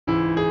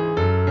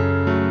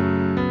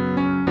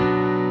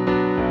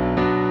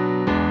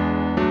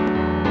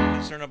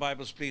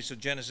Bibles, please, to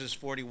Genesis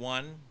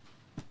 41.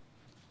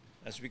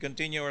 As we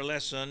continue our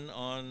lesson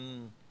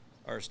on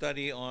our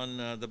study on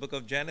the book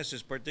of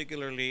Genesis,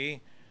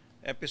 particularly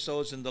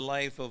episodes in the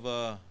life of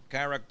a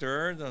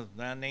character, the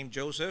man named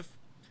Joseph,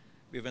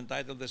 we've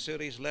entitled the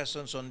series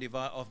Lessons on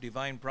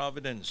Divine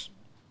Providence.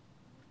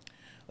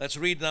 Let's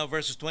read now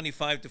verses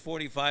 25 to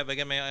 45.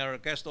 Again, may I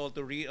request all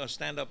to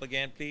stand up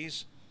again,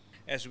 please,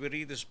 as we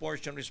read this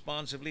portion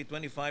responsively,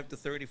 25 to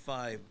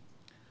 35.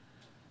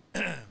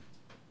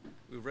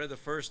 We've read the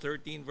first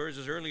 13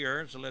 verses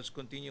earlier, so let's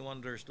continue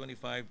on verse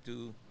 25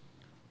 to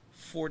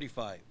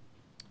 45.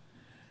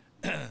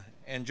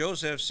 And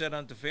Joseph said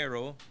unto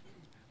Pharaoh,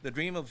 the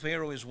dream of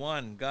Pharaoh is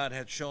one. God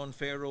hath shown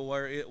Pharaoh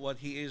what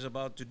he is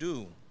about to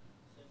do.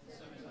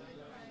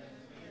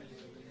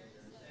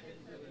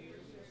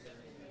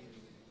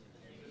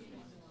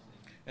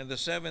 And the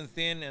 7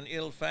 thin and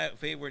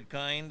ill-favored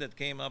kind that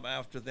came up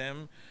after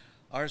them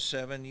are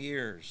 7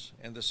 years.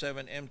 And the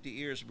 7 empty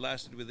ears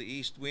blasted with the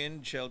east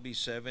wind shall be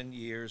 7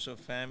 years of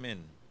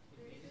famine.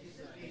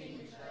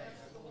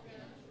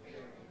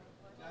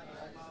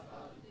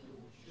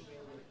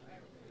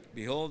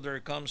 Behold, there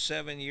come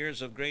 7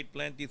 years of great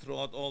plenty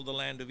throughout all the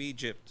land of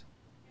Egypt.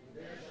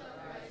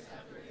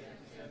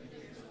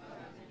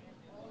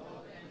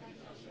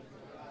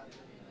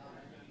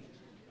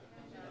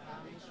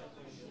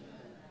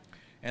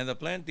 And the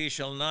plenty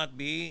shall not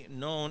be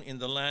known in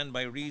the land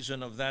by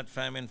reason of that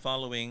famine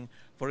following,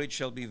 for it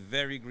shall be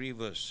very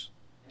grievous.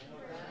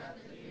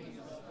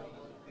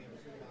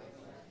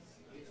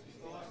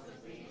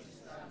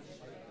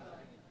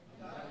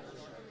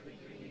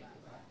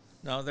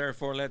 Now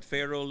therefore let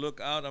Pharaoh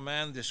look out a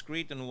man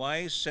discreet and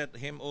wise, set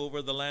him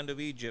over the land of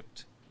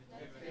Egypt.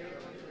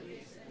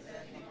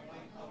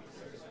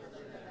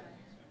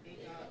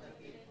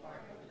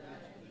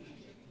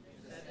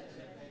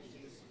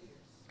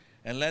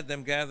 And let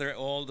them gather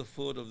all the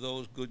food of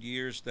those good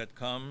years that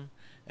come,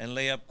 and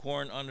lay up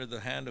corn under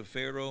the hand of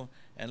Pharaoh,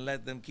 and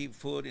let them keep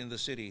food in the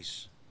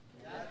cities.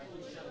 That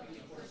food shall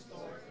be for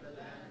store for the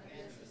land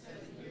against the 7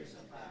 years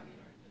of famine,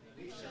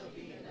 which shall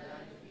be in the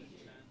land of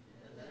Egypt,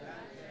 that the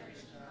land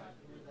perish not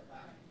through the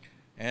famine.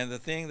 And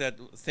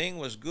the thing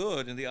was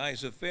good in the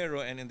eyes of Pharaoh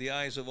and in the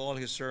eyes of all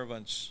his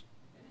servants.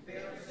 And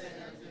Pharaoh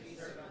said unto his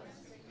servants,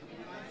 can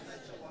you find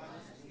such a one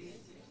as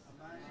this, a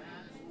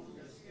man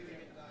who the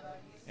Spirit of God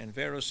is? And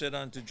Pharaoh said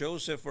unto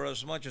Joseph,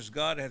 forasmuch as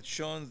God hath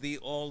shown thee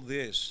all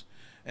this,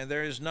 and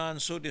there is none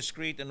so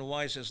discreet and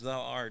wise as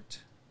thou art.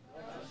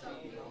 Thou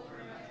shalt be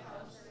over my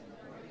house, and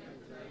according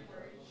unto thy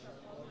word shall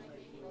all my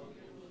people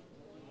be ruled.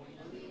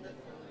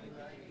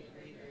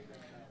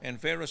 And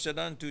Pharaoh said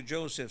unto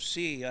Joseph,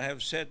 see, I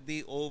have set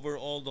thee over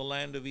all the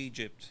land of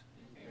Egypt.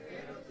 And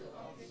Pharaoh took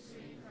off his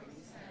ring from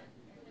his hand,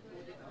 and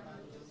put it upon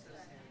Joseph's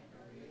hand,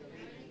 with a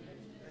ring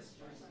and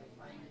vestures of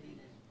fine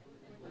linen,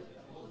 and put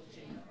a gold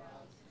chain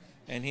about.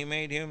 And he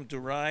made him to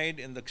ride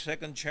in the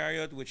second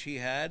chariot which he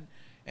had,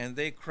 and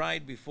they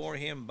cried before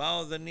him,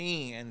 bow the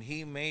knee, and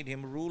he made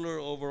him ruler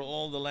over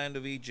all the land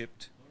of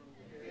Egypt.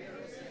 And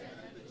Pharaoh said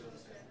unto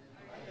Joseph,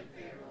 I am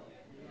Pharaoh,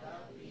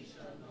 without thee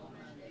shall no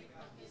man take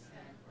up his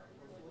hand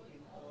for food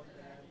in all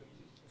the land of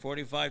Egypt.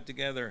 45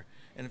 together.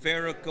 And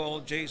Pharaoh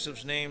called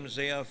Joseph's name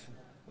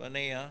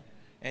Zephaniah,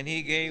 and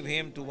he gave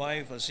him to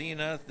wife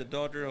Asenath, the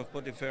daughter of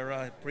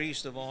Potiphera,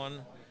 priest of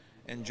On,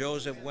 and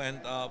Joseph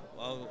went up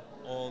of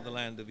all the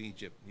land of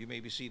Egypt. You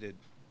may be seated.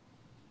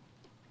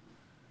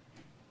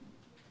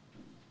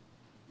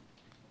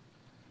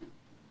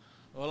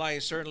 Well, I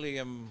certainly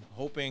am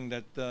hoping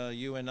that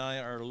you and I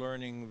are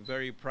learning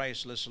very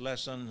priceless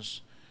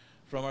lessons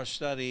from our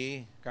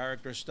study,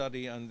 character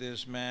study on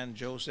this man,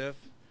 Joseph.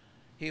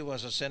 He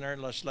was a sinner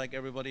just like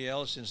everybody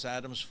else since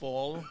Adam's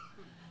fall,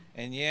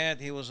 and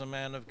yet he was a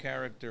man of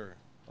character.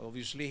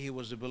 Obviously, he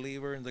was a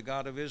believer in the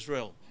God of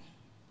Israel.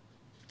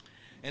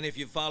 And if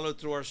you followed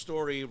through our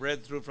story,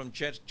 read through from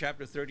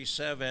chapter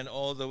 37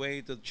 all the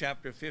way to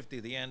chapter 50,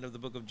 the end of the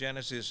book of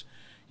Genesis,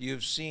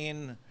 you've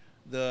seen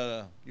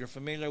you're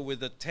familiar with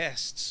the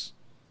tests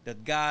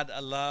that God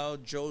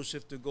allowed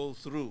Joseph to go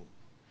through.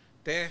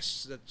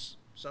 Tests that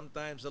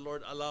sometimes the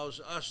Lord allows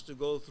us to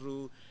go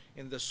through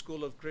in the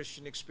school of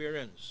Christian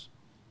experience.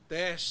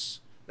 Tests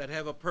that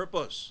have a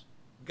purpose,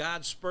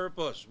 God's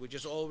purpose, which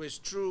is always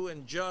true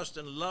and just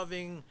and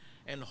loving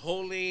and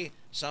holy.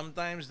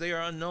 Sometimes they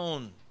are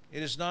unknown.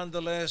 It is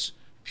nonetheless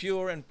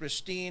pure and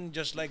pristine,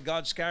 just like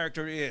God's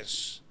character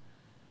is.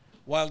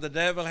 While the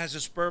devil has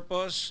his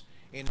purpose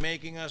in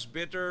making us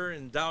bitter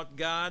and doubt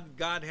God,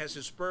 God has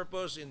his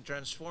purpose in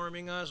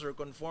transforming us or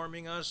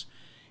conforming us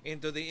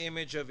into the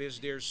image of his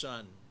dear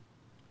Son.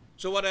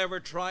 So whatever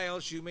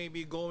trials you may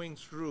be going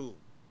through,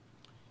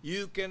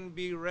 you can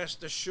be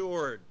rest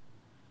assured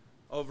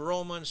of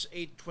Romans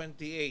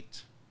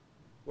 8:28,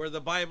 where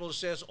the Bible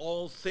says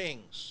all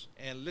things,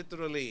 and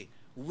literally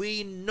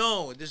we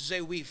know, this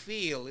is we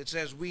feel, it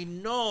says we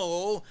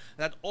know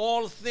that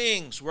all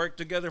things work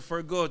together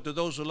for good to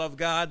those who love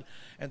God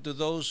and to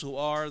those who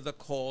are the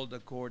called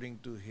according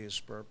to his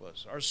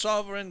purpose. Our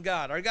sovereign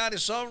God, our God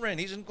is sovereign,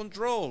 he's in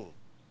control.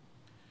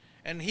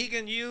 And he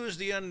can use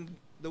the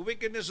the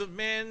wickedness of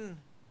men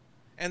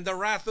and the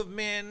wrath of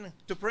men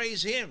to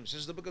praise Him,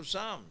 says the book of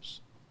Psalms.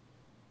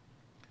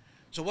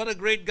 So what a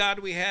great God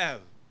we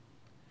have.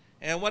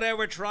 And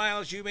whatever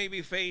trials you may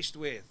be faced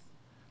with,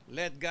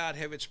 let God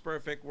have its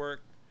perfect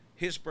work,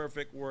 His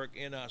perfect work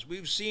in us.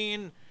 We've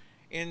seen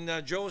in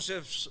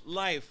Joseph's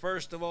life,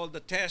 first of all, the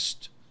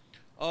test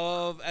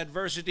of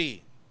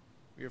adversity.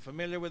 You're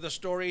familiar with the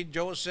story.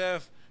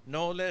 Joseph,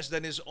 no less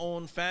than his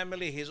own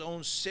family, his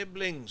own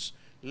siblings,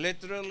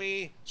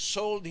 literally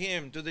sold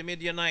him to the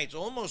Midianites,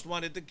 almost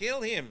wanted to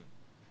kill him,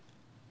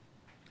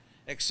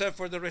 except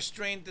for the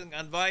restraint and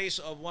advice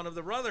of one of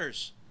the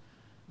brothers.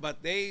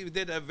 But they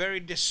did a very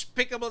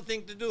despicable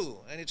thing to do,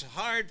 and it's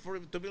hard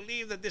to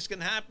believe that this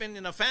can happen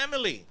in a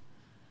family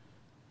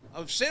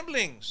of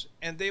siblings,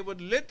 and they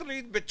would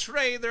literally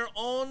betray their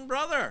own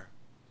brother.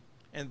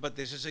 But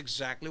this is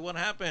exactly what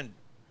happened.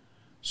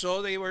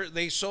 So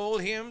they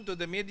sold him to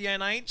the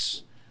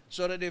Midianites,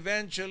 so that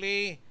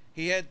eventually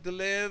he had to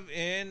live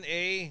in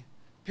a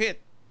pit.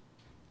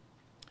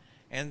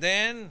 And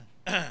then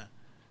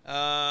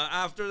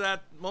after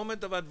that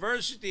moment of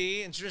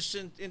adversity,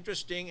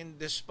 interesting, and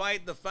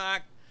despite the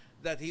fact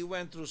that he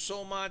went through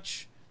so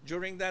much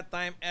during that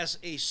time as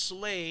a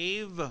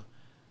slave,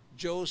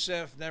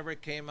 Joseph never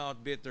came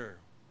out bitter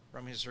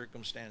from his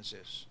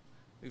circumstances.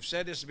 We've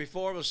said this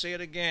before, we'll say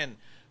it again.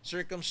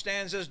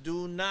 Circumstances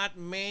do not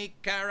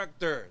make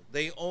character.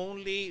 They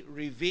only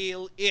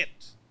reveal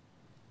it.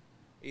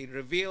 It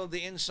revealed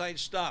the inside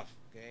stuff.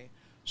 Okay?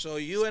 So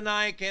you and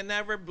I can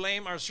never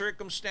blame our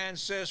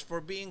circumstances for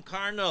being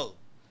carnal,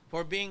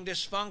 for being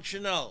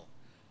dysfunctional,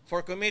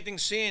 for committing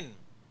sin.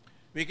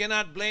 We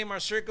cannot blame our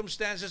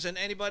circumstances and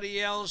anybody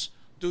else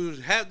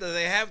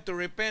they have to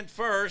repent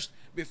first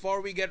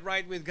before we get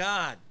right with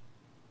God.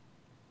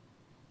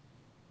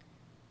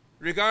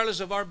 Regardless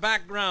of our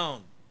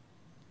background,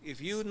 if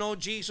you know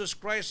Jesus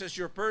Christ as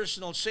your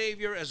personal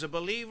Savior, as a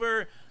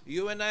believer,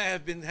 you and I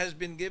has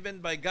been given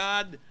by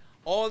God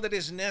all that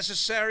is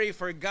necessary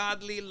for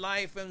godly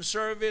life and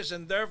service,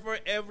 and therefore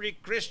every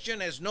Christian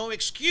has no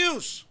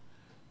excuse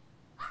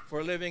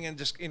for living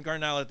in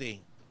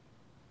carnality.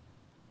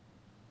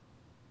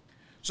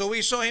 So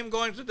we saw him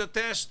going through the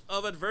test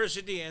of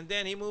adversity, and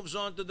then he moves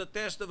on to the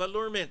test of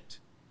allurement.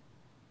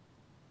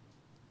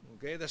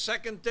 Okay, the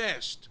second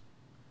test,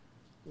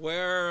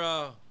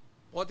 where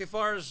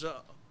Potiphar's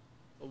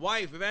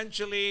wife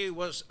eventually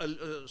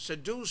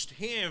seduced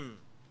him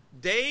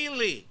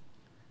daily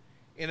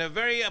in a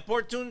very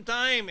opportune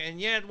time. And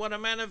yet, what a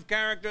man of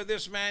character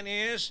this man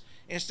is.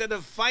 Instead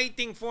of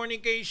fighting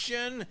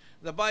fornication,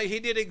 he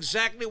did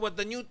exactly what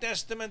the New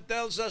Testament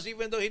tells us,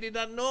 even though he did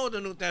not know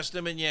the New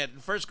Testament yet. In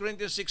 1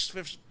 Corinthians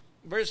 6,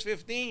 verse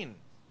 15,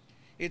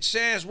 it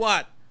says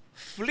what?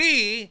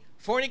 Flee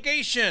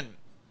fornication.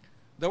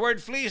 The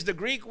word flee is the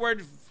Greek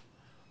word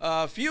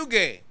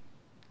fuge.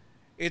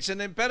 It's an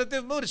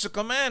imperative mood. It's a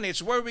command.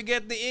 It's where we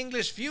get the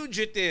English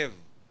fugitive.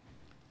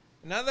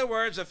 In other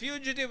words, a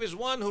fugitive is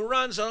one who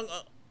runs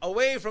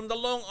away from the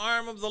long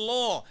arm of the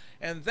law.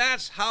 And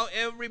that's how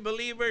every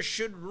believer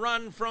should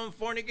run from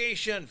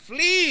fornication.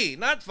 Flee,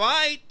 not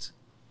fight.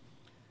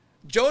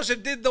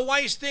 Joseph did the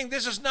wise thing.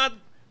 This is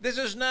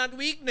not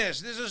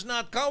weakness. This is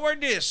not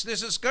cowardice.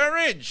 This is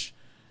courage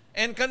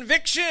and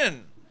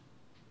conviction.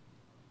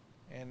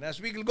 And as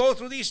we go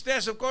through these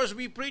tests, of course,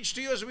 we preach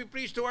to you as we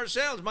preach to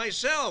ourselves,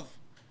 myself,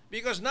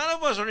 because none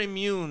of us are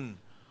immune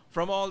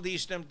from all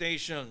these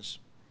temptations.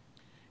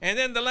 And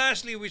then the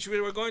lastly, which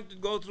we were going to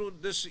go through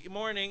this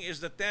morning, is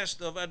the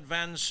test of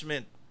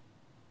advancement.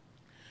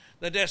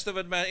 The test of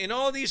advancement. In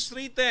all these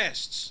three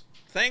tests,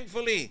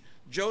 thankfully,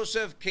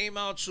 Joseph came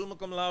out summa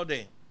cum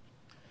laude.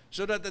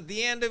 So that at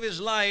the end of his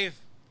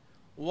life,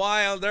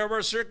 while there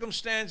were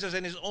circumstances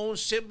and his own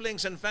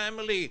siblings and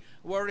family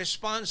were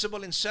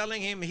responsible in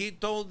selling him, he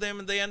told them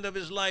at the end of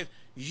his life,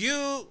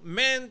 "You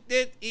meant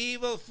it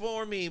evil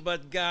for me,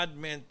 but God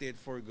meant it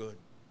for good."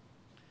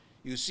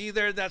 You see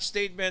there that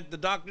statement, the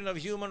doctrine of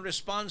human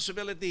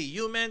responsibility.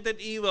 You meant it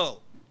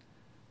evil.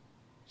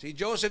 See,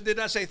 Joseph did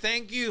not say,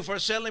 "Thank you for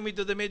selling me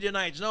to the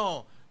Midianites."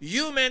 No,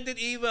 you meant it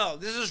evil.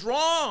 This is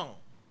wrong.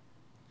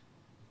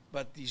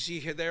 But you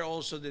see here there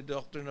also the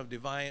doctrine of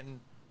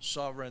divine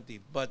sovereignty.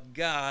 But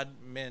God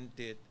meant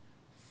it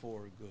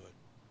for good.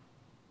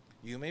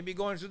 You may be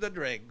going through the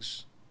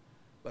dregs,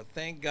 but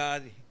thank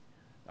God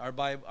our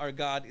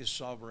God is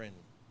sovereign.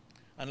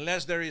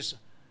 Unless there is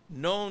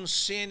known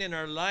sin in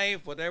our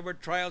life, whatever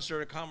trials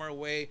are come our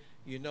way,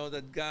 you know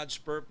that God's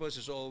purpose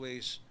is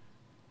always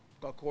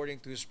according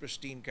to his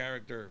pristine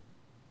character.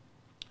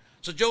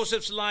 So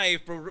Joseph's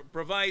life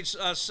provides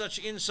us such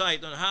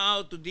insight on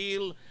how to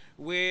deal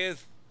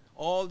with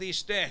all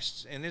these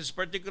tests. In this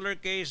particular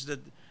case, that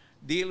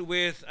deal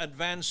with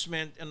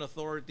advancement and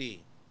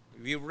authority.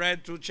 We've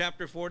read through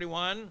chapter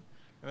 41.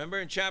 Remember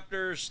in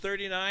chapters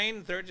 38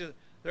 and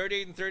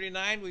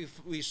 39,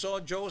 we saw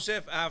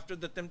Joseph after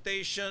the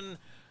temptation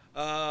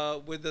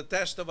with the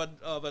test of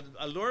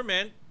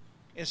allurement,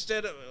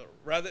 instead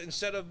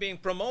of being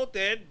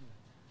promoted,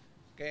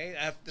 okay,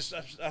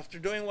 after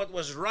doing what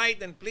was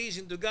right and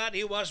pleasing to God,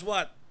 he was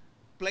what?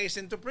 placed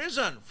into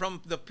prison,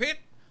 from the pit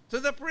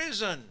to the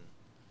prison.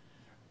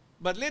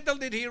 But little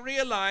did he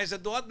realize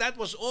that that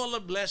was all a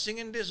blessing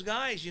in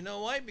disguise. You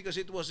know why? Because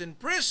it was in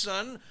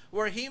prison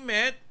where he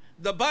met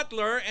the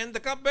butler and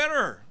the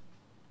cupbearer.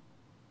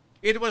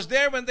 It was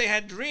there when they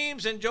had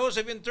dreams, and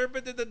Joseph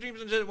interpreted the dreams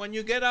and said, when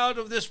you get out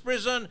of this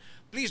prison,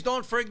 please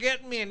don't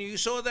forget me. And you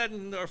saw that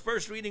in our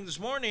first reading this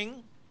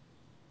morning.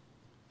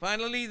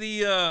 Finally,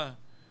 the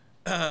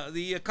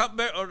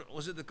cupbearer, or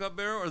was it the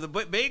cupbearer or the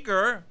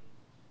baker?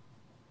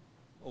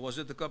 Or was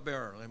it the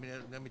cupbearer?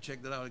 Let me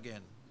check that out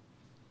again.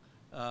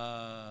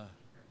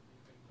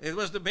 It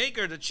was the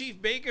baker, the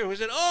chief baker, who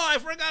said, "Oh, I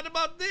forgot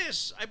about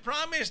this. I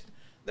promised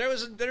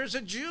there's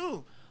a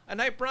Jew,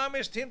 and I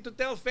promised him to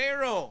tell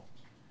Pharaoh."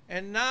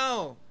 And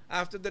now,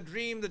 after the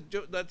dream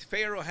that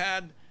Pharaoh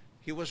had,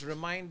 he was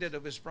reminded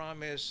of his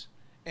promise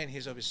and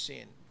of his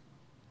sin.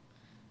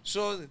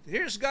 So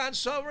here's God's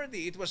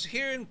sovereignty. It was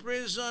here in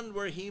prison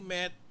where he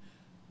met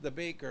the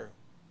baker,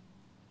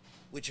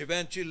 which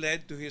eventually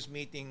led to his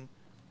meeting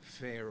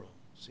Pharaoh.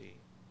 See?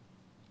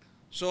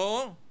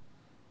 So,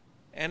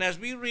 and as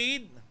we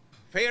read,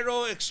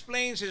 Pharaoh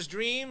explains his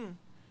dream,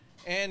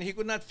 and he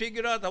could not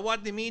figure out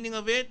what the meaning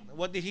of it.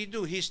 What did he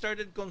do? He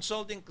started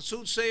consulting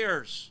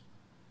soothsayers.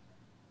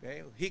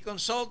 Okay? He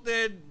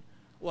consulted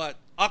what?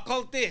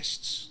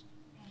 Occultists.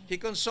 He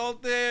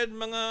consulted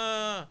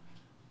mga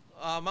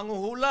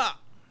manghuhula.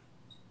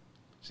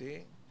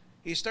 See?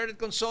 He started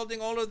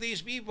consulting all of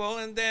these people,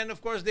 and then, of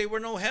course, they were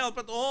no help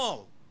at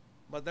all.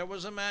 But there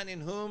was a man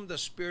in whom the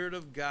Spirit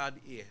of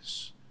God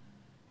is.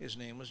 His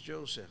name was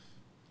Joseph.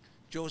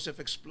 Joseph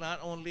not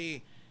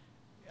only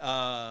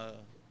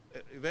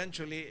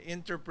eventually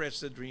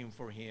interprets the dream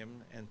for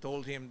him and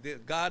told him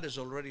that God has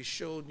already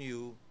shown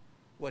you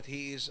what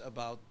he is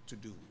about to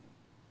do.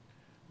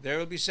 There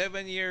will be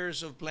 7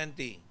 years of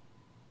plenty,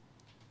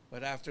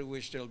 but after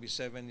which there will be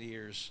 7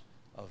 years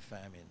of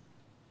famine.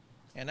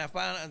 And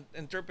upon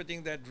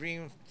interpreting that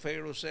dream,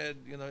 Pharaoh said,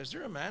 is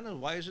there a man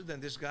wiser than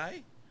this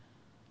guy?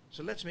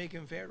 So let's make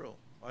him Pharaoh,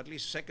 or at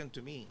least second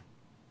to me.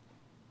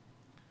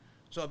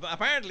 So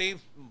apparently,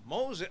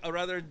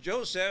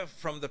 Joseph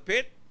from the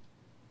pit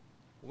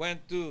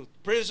went to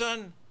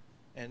prison,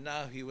 and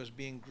now he was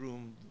being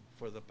groomed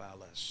for the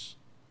palace.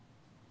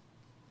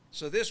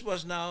 So this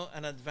was now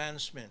an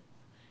advancement.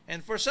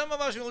 And for some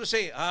of us, we will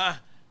say,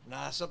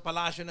 nasa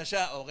palasyo na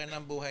siya, okay na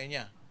ang buhay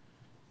niya.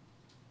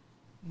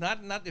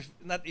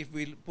 Not if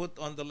we put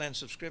on the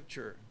lens of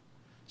Scripture.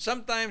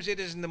 Sometimes it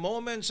is in the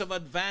moments of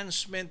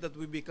advancement that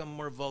we become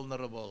more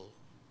vulnerable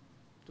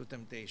to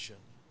temptation.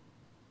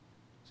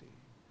 See?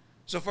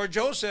 So for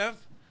Joseph,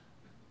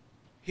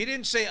 he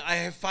didn't say, I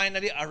have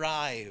finally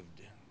arrived.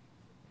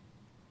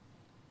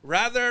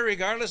 Rather,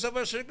 regardless of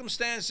our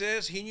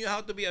circumstances, he knew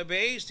how to be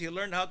abased, he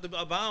learned how to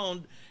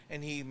abound,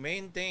 and he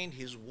maintained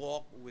his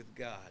walk with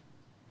God.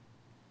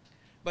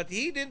 But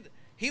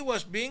he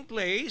was being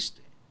placed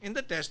in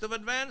the test of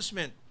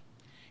advancement.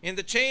 In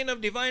the chain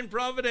of divine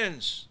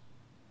providence,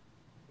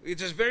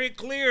 it is very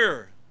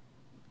clear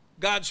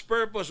God's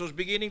purpose was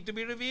beginning to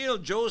be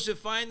revealed. Joseph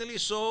finally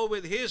saw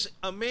with his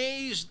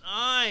amazed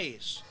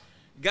eyes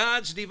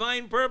God's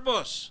divine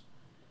purpose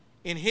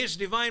in his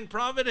divine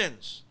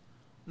providence.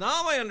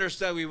 Now I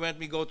understand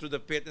we go through the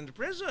pit and the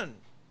prison.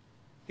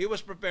 He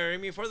was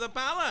preparing me for the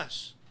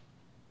palace.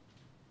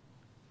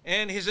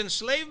 And his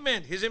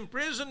enslavement, his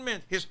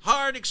imprisonment, his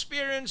hard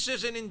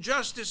experiences and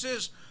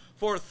injustices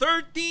for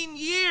 13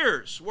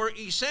 years were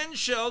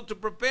essential to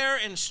prepare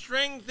and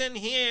strengthen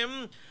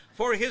him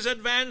for his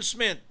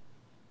advancement.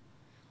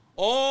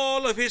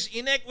 All of his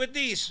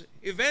inequities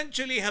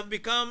eventually have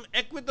become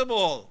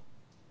equitable.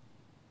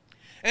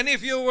 And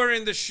if you were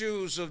in the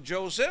shoes of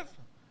Joseph,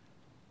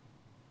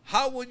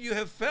 how would you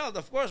have felt?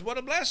 Of course, what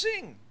a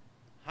blessing.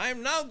 I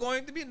am now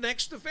going to be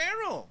next to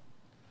Pharaoh.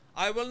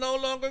 I will no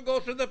longer go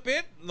to the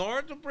pit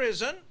nor to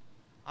prison.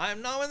 I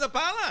am now in the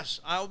palace.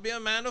 I will be a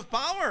man of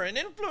power and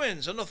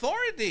influence and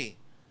authority.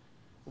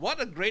 What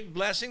a great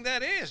blessing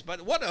that is.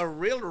 But what a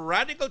real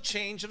radical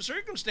change of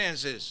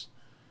circumstances.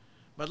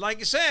 But like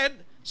you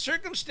said,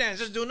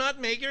 circumstances do not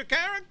make your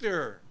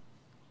character.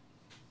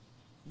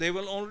 They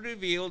will only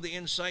reveal the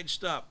inside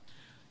stuff.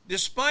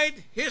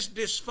 Despite his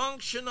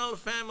dysfunctional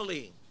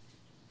family,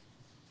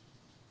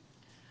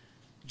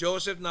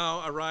 Joseph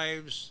now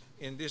arrives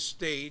in this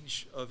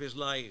stage of his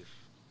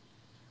life.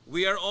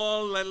 We are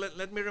all,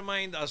 let me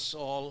remind us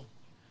all,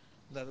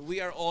 that we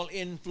are all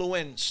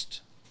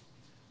influenced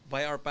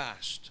by our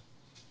past,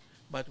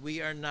 but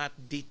we are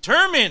not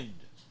determined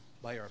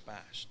by our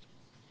past.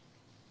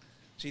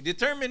 See,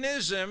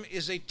 determinism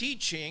is a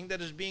teaching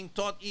that is being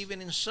taught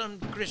even in some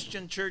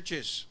Christian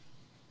churches.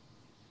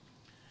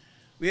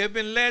 We have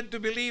been led to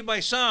believe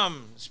by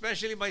some,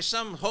 especially by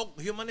some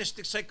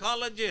humanistic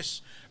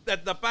psychologists,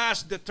 that the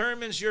past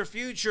determines your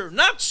future.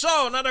 Not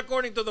so, not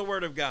according to the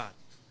Word of God.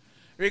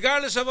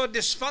 Regardless of how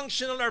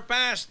dysfunctional our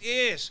past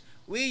is,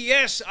 we,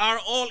 yes, are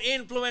all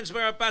influenced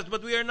by our past,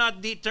 but we are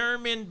not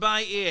determined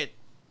by it.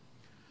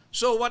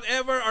 So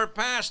whatever our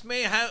past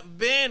may have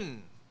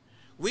been,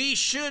 we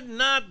should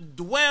not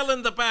dwell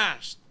in the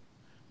past,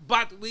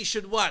 But we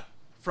should what?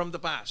 From the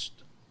past.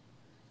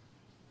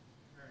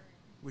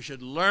 We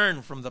should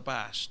learn from the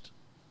past,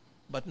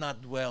 but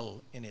not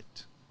dwell in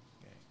it.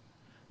 Okay.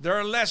 There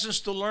are lessons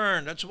to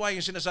learn. That's why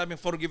yung sinasabing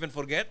forgive and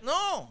forget.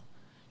 No.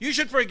 You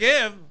should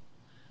forgive,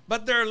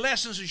 but there are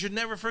lessons you should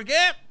never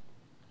forget.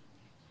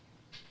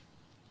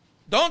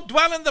 Don't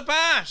dwell in the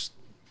past,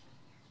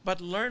 but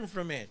learn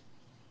from it.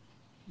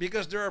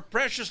 Because there are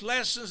precious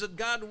lessons that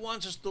God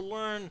wants us to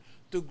learn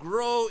to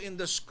grow in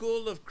the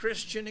school of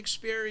Christian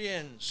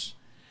experience.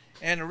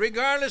 And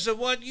regardless of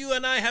what you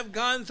and I have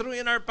gone through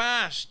in our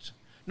past,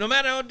 no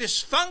matter how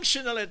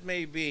dysfunctional it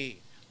may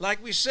be,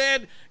 like we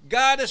said,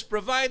 God has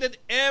provided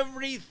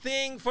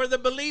everything for the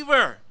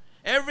believer.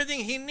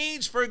 Everything he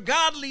needs for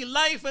godly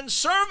life and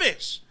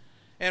service.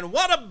 And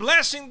what a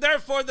blessing,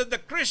 therefore, that the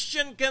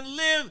Christian can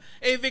live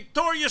a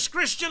victorious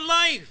Christian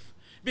life.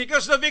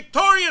 Because the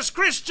victorious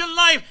Christian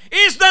life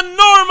is the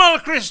normal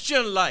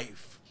Christian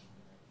life.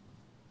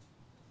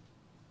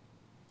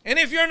 And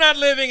if you're not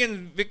living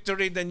in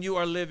victory, then you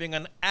are living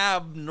an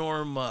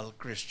abnormal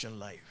Christian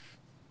life.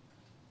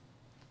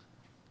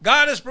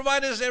 God has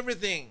provided us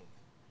everything.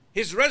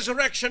 His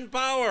resurrection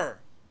power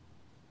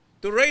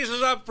to raise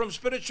us up from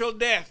spiritual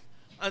death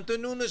unto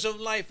newness of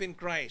life in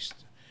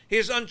Christ.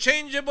 His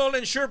unchangeable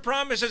and sure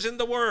promises in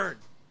the Word.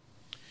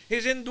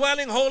 His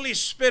indwelling Holy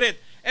Spirit.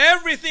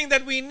 Everything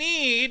that we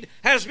need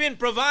has been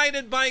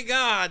provided by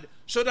God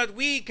so that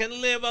we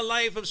can live a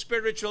life of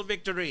spiritual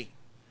victory.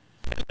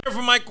 And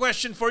therefore, my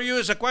question for you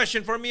is a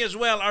question for me as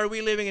well. Are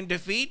we living in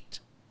defeat?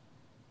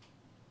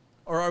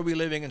 Or are we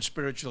living in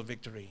spiritual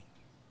victory?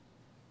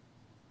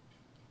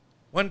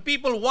 When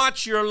people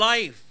watch your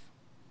life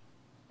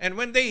and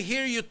when they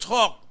hear you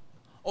talk,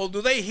 or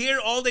do they hear,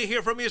 all they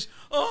hear from you is,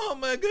 oh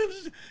my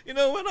goodness, you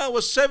know, when I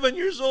was 7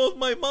 years old,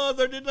 my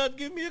mother did not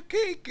give me a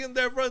cake, and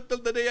therefore until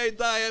the day I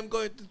die, I'm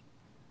going to,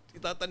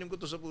 itatanim ko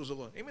to sa puso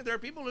ko. I mean, there are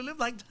people who live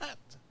like that.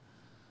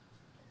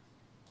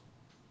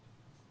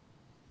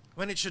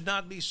 When it should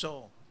not be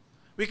so.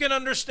 We can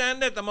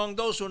understand it among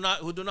those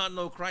who do not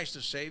know Christ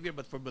as Savior,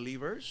 but for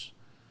believers,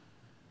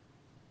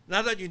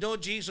 now that you know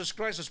Jesus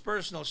Christ as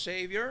personal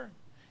Savior,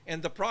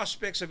 and the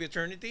prospects of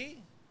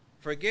eternity,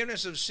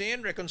 forgiveness of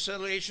sin,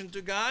 reconciliation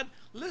to God.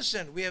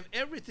 Listen, we have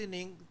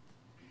everything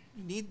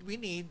we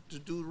need to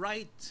do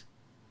right,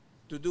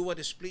 to do what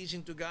is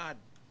pleasing to God.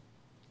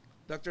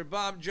 Dr.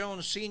 Bob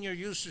Jones Sr.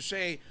 used to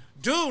say,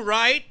 do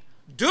right,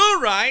 do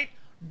right,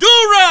 do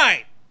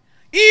right.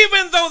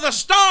 Even though the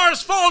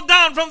stars fall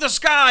down from the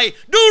sky,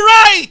 do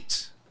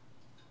right.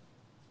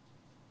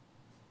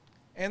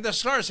 And the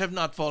stars have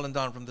not fallen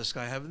down from the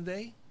sky, haven't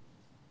they?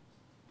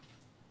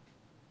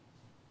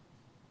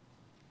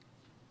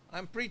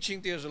 I'm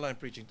preaching to you as well, I'm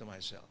preaching to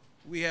myself.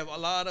 We have a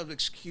lot of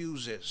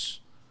excuses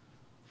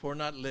for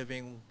not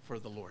living for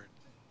the Lord.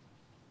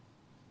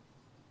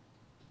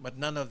 But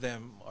none of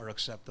them are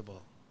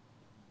acceptable.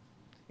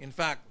 In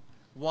fact,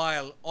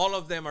 while all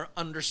of them are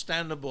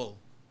understandable,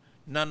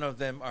 none of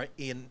them are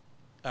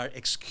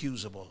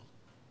excusable.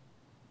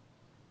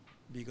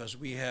 Because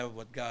we have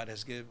what God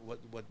has given, what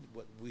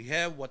we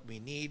have, what we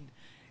need,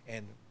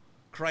 and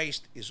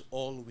Christ is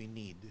all we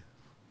need,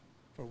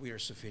 for we are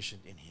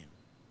sufficient in Him.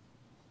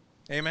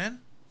 Amen?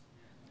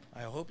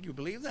 I hope you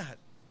believe that.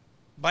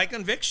 By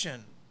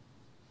conviction.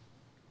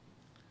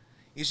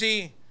 You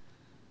see,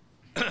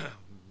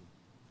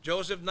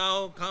 Joseph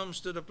now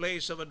comes to the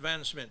place of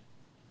advancement.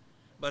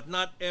 But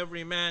not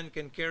every man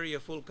can carry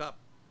a full cup.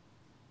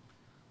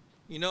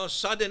 You know,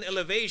 sudden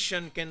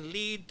elevation can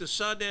lead to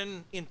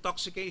sudden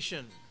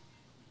intoxication.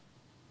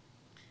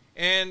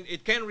 And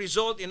it can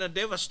result in a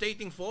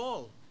devastating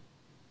fall.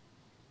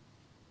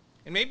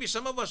 And maybe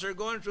some of us are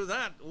going through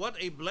that. What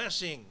a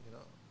blessing.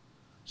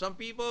 Some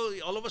people,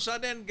 all of a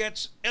sudden,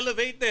 gets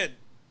elevated,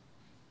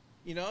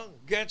 you know,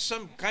 gets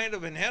some kind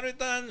of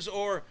inheritance,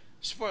 or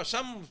for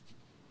some,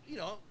 you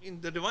know,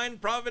 in the divine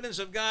providence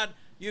of God,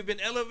 you've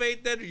been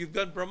elevated, you've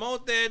been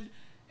promoted,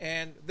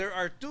 and there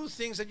are two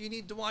things that you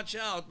need to watch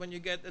out when you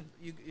get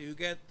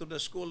to the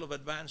school of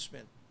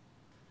advancement.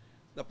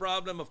 The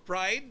problem of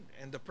pride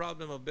and the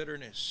problem of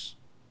bitterness.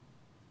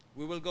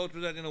 We will go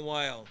through that in a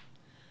while.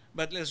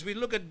 But as we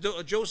look at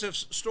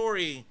Joseph's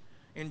story,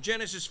 in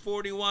Genesis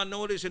 41,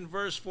 notice in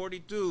verse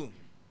 42,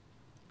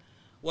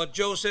 what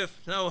Joseph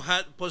now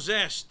had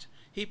possessed.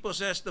 He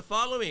possessed the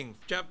following.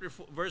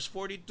 Verse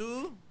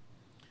 42,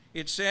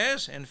 it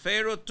says, and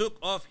Pharaoh took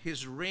off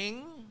his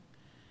ring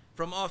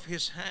from off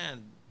his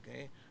hand.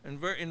 Okay?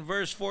 And in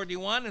verse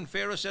 41, and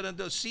Pharaoh said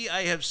unto, see,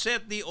 I have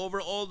set thee over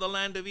all the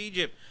land of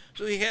Egypt.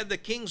 So he had the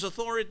king's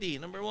authority,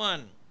 number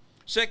one.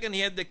 Second,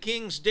 he had the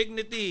king's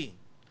dignity.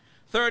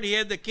 Third, he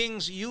had the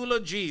king's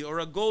eulogy, or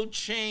a gold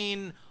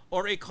chain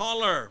or a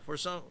collar for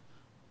some.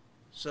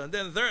 So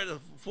then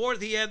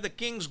fourth, he had the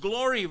king's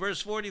glory.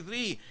 Verse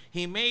 43,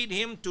 he made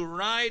him to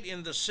ride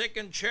in the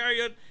second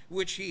chariot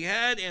which he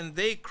had, and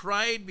they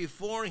cried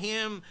before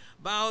him,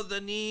 bowed the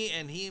knee,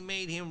 and he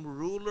made him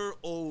ruler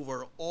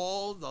over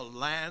all the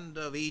land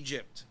of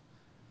Egypt.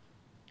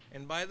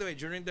 And by the way,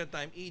 during that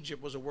time,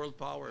 Egypt was a world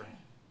power,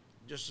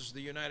 just as the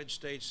United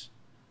States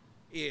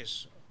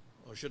is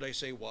Or should I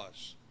say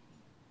was?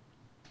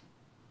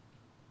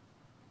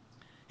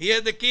 He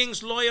had the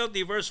king's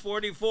loyalty, verse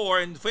 44.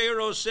 And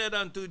Pharaoh said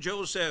unto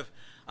Joseph,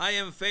 I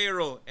am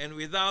Pharaoh, and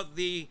without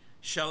thee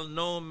shall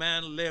no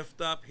man lift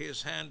up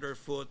his hand or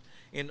foot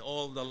in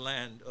all the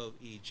land of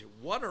Egypt.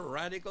 What a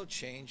radical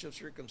change of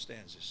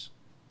circumstances.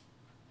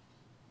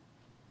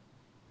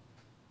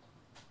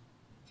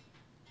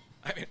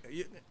 I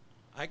mean,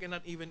 I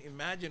cannot even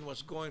imagine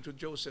what's going through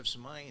Joseph's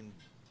mind.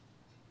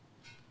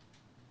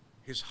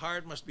 His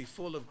heart must be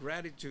full of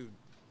gratitude.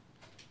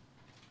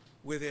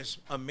 With his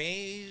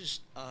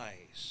amazed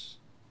eyes,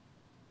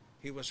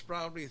 he was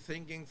probably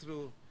thinking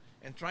through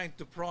and trying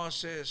to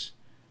process,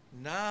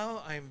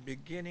 now I'm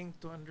beginning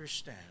to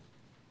understand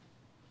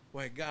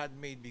why God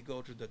made me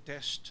go through the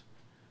test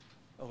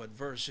of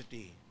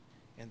adversity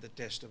and the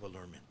test of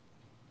allurement.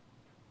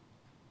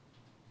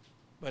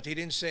 But he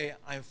didn't say,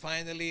 I'm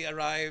finally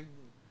arrived,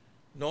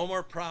 no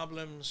more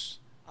problems,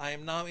 I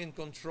am now in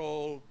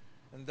control,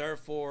 and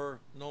therefore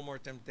no more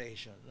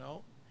temptation.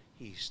 No,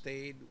 he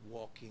stayed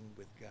walking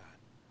with God.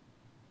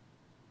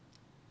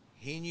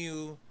 He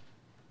knew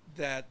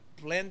that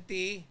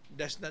plenty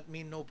does not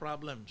mean no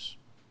problems.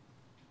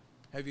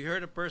 Have you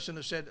heard a person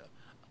who said,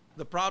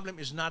 the problem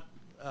is not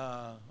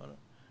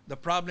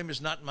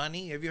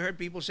money? Have you heard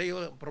people say,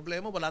 oh,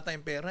 problema, wala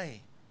tayong pera eh.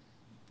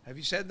 Have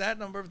you said that a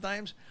number of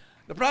times?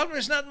 The problem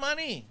is not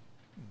money.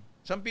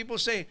 Some people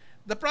say,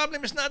 the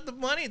problem is not the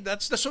money,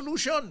 that's the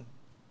solution.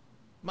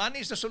 Money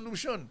is the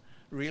solution.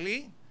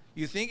 Really?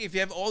 You think if you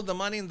have all the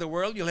money in the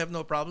world, you'll have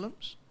no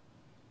problems?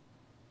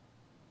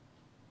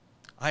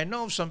 I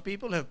know some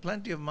people have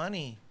plenty of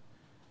money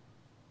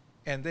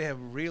and they have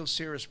real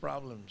serious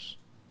problems.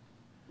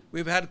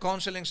 We've had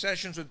counseling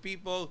sessions with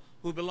people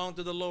who belong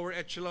to the lower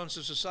echelons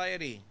of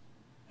society.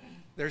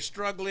 They're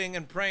struggling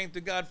and praying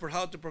to God for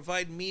how to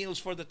provide meals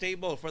for the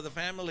table, for the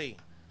family.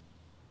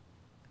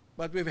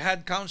 But we've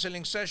had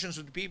counseling sessions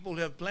with people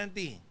who have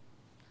plenty.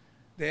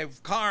 They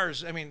have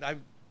cars. I mean,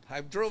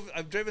 I've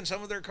driven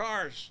some of their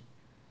cars.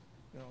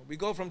 You know, we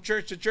go from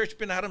church to church,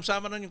 pinaharam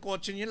sama na yung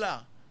kotse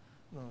nila.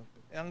 No.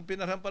 Ang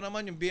pinaharam pa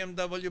naman yung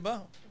BMW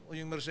ba? O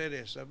yung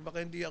Mercedes. Sabi, baka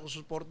hindi ako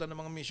suporta ng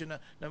mga mission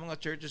ng mga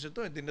churches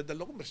ito.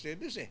 Dinadala ko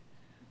Mercedes eh.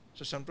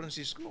 Sa San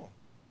Francisco.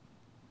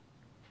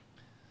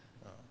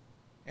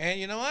 And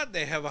you know what?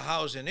 They have a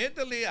house in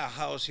Italy, a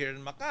house here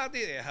in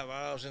Makati, they have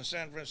a house in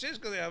San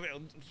Francisco, they have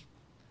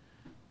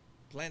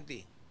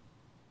plenty.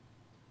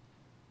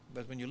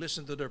 But when you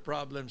listen to their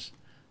problems,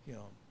 you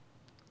know,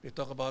 they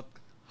talk about,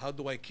 how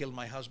do I kill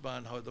my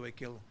husband? How do I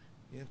kill?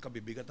 Yun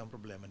kabibigat ang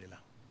problema nila.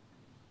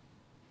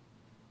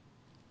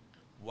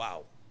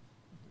 Wow.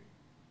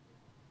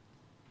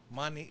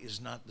 Money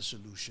is not the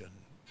solution.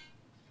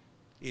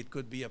 It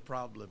could be a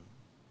problem,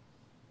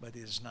 but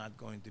it is not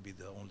going to be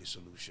the only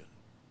solution.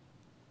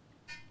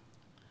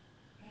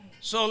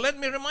 So let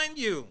me remind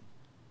you,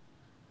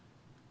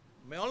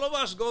 may all of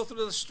us go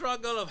through the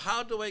struggle of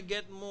how do I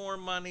get more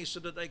money so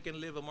that I can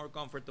live a more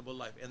comfortable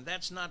life. And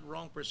that's not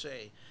wrong per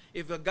se.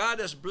 If God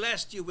has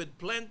blessed you with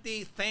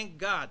plenty, thank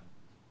God.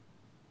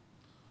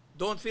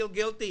 Don't feel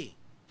guilty.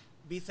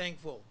 Be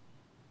thankful.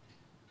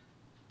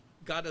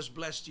 God has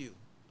blessed you.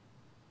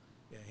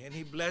 Yeah, and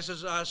He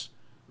blesses us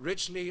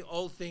richly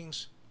all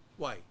things.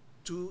 Why?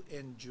 To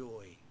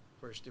enjoy.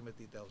 1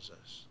 Timothy tells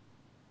us.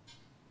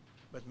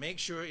 But make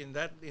sure in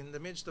the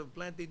midst of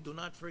plenty, do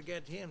not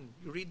forget Him.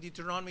 You read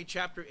Deuteronomy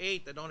chapter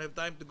 8. I don't have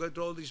time to go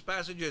through all these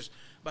passages,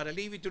 but I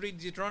leave you to read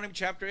Deuteronomy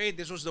chapter 8.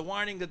 This was the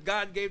warning that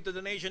God gave to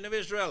the nation of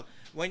Israel.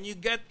 When you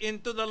get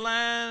into the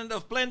land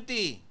of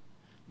plenty,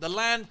 the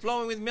land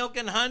flowing with milk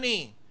and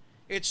honey,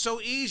 it's so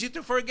easy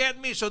to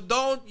forget me. So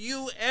don't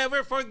you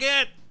ever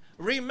forget.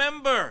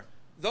 Remember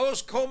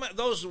those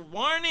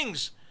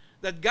warnings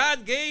that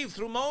God gave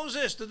through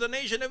Moses to the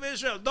nation of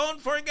Israel. Don't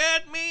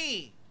forget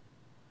me.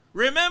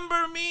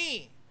 Remember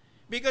me.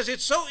 Because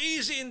it's so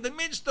easy in the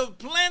midst of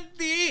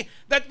plenty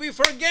that we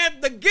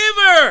forget the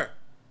giver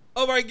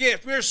of our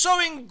gift. We're so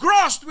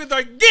engrossed with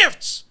our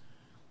gifts,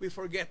 we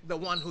forget the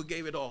one who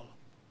gave it all.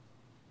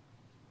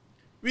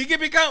 We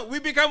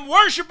become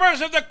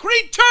worshipers of the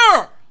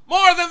creature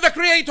more than the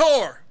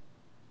Creator.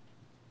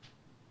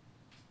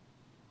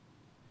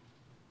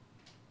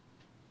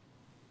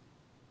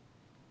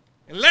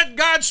 And let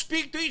God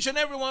speak to each and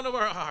every one of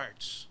our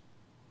hearts.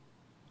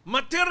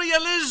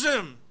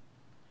 Materialism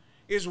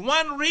is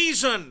one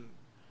reason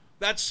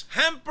that's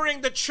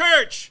hampering the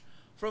church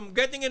from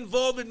getting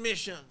involved in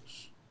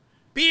missions.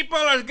 People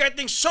are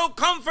getting so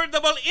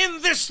comfortable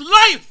in this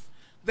life,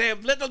 they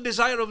have little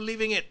desire of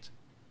leaving it.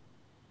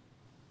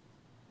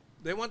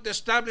 They want to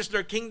establish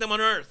their kingdom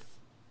on earth.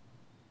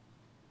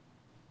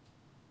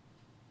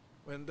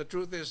 When the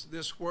truth is,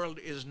 this world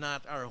is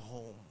not our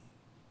home.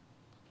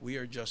 We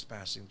are just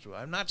passing through.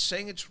 I'm not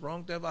saying it's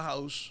wrong to have a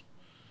house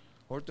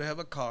or to have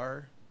a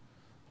car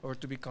or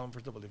to be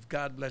comfortable. If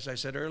God bless, I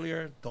said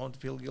earlier, don't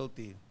feel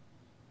guilty,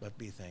 but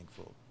be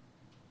thankful.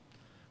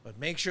 But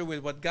make sure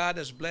with what God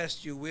has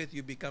blessed you with,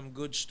 you become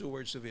good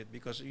stewards of it.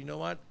 Because you know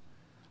what?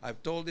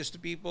 I've told this to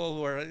people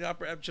who are in the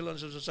upper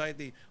echelons of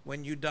society.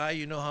 When you die,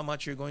 you know how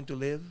much you're going to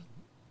live?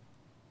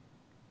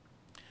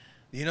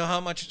 Do you know how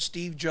much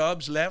Steve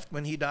Jobs left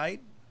when he died?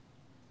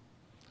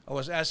 I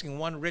was asking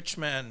one rich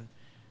man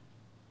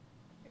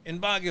in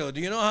Baguio,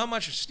 do you know how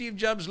much Steve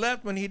Jobs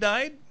left when he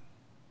died?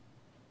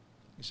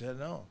 He said,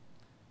 no.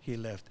 He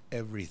left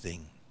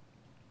everything.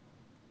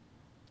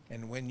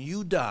 And when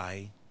you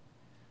die,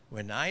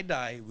 when I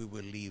die, we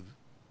will leave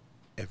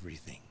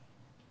everything.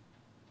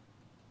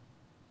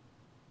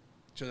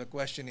 So the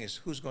question is,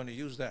 who's going to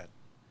use that?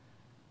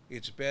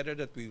 It's better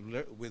that we,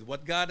 with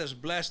what God has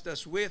blessed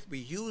us with, we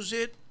use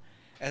it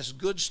as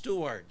good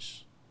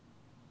stewards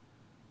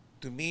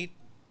to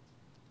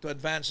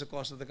advance the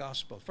cause of the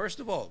gospel. First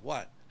of all,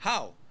 what?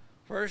 How?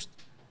 First,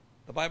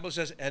 the Bible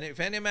says, and if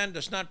any man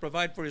does not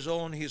provide for his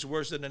own, he is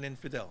worse than an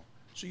infidel.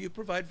 So you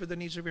provide for the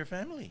needs of your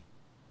family.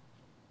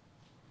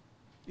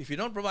 If you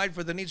don't provide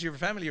for the needs of your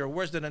family, you're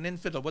worse than an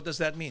infidel. What does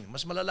that mean?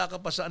 Mas malala ka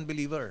pa sa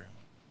unbeliever.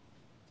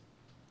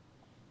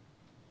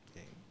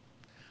 Okay.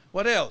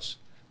 What else?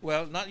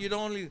 Well, you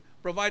don't only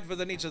provide for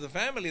the needs of the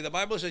family. The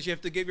Bible says you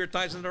have to give your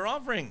tithes and their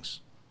offerings.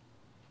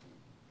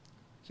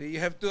 See, you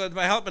have to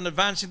help in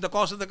advancing the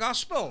cause of the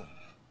gospel.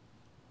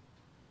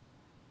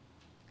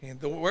 Okay.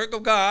 The work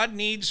of God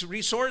needs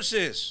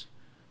resources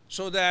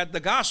so that the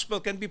gospel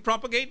can be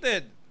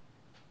propagated.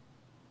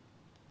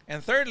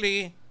 And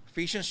thirdly,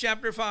 Ephesians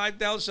chapter 5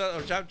 tells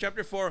us, or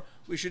chapter 4,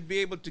 we should be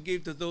able to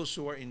give to those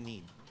who are in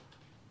need.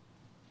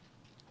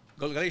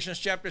 Galatians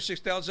chapter 6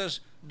 tells us,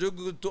 do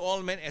good to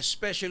all men,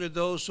 especially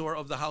those who are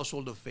of the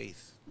household of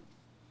faith.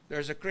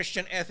 There's a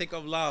Christian ethic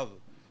of love.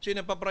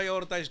 Sino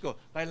pa-prioritize ko?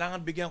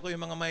 Kailangan bigyan ko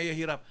yung mga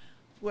mahihirap.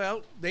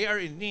 Well, they are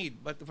in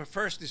need. But the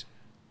first is,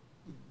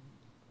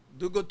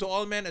 do good to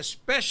all men,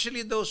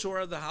 especially those who are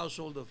of the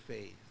household of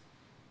faith.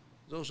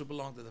 Those who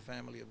belong to the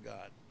family of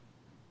God.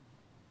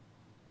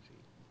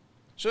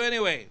 So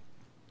anyway,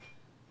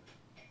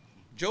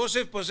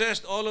 Joseph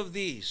possessed all of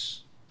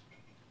these,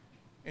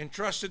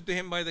 entrusted to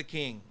him by the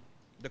king.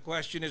 The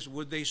question is,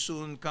 would they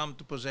soon come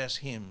to possess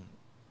him?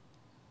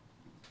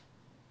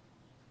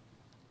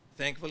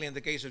 Thankfully, in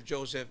the case of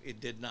Joseph,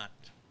 it did not.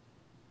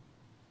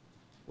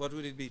 What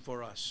would it be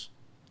for us?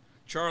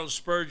 Charles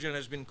Spurgeon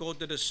has been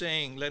quoted as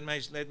saying, let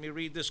me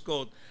read this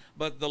quote,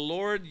 but the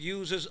Lord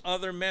uses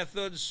other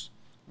methods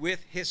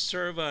with his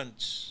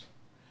servants.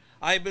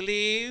 I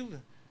believe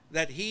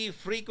that he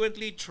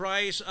frequently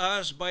tries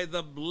us by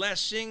the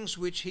blessings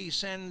which he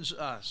sends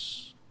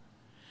us.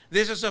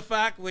 This is a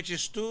fact which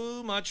is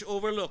too much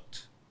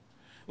overlooked.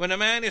 When a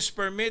man is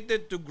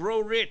permitted to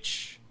grow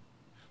rich,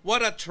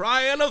 what a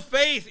trial of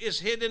faith is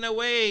hidden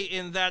away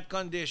in that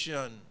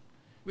condition.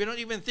 We don't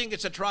even think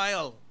it's a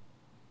trial.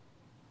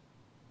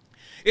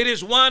 It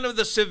is one of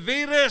the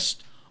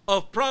severest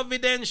of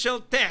providential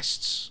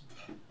tests.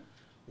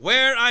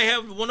 Where I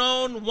have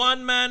known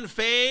one man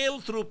fail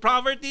through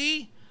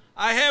poverty,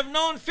 I have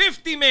known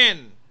 50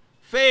 men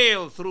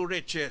fail through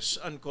riches,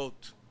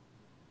 unquote.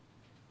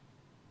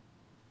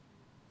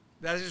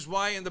 That is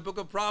why in the book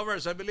of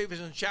Proverbs, I believe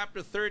it's in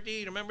chapter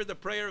 30, remember the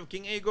prayer of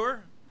King Agor?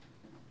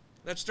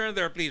 Let's turn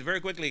there, please, very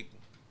quickly.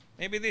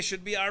 Maybe this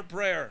should be our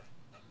prayer.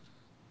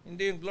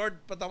 Hindi, Lord,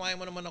 patamayan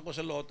mo naman ako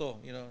sa loto.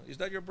 You know, is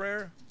that your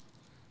prayer?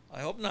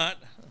 I hope not.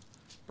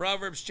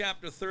 Proverbs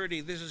chapter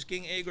 30, this is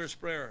King Agor's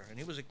prayer, and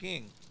he was a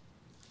king.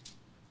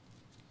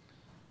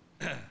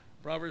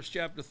 Proverbs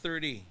chapter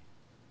 30.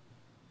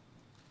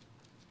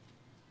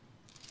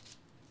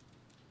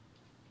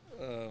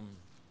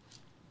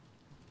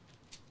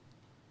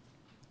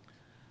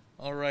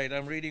 All right,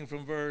 I'm reading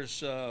from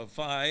verse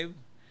 5.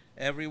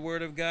 Every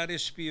word of God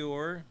is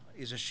pure,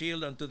 is a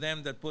shield unto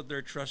them that put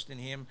their trust in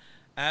him.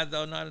 Add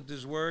thou not unto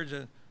his words.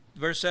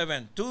 Verse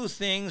 7, 2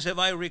 things have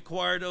I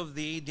required of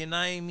thee,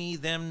 deny me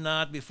them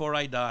not before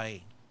I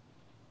die.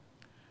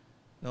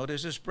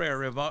 Notice this prayer,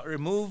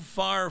 remove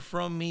far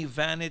from me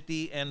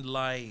vanity and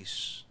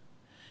lies.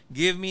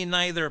 Give me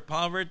neither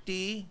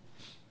poverty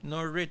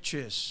nor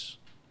riches.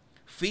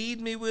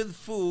 Feed me with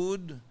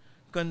food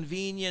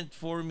convenient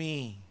for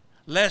me,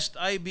 lest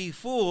I be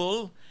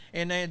full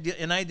and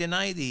I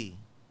deny thee,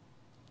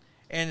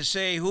 and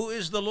say, who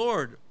is the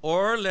Lord?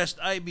 Or lest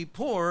I be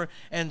poor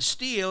and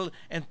steal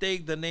and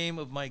take the name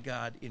of my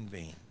God in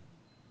vain.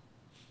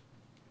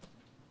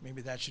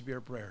 Maybe that should be our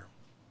prayer.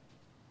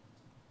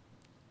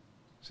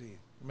 See,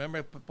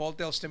 remember Paul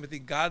tells Timothy,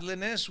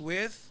 godliness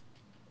with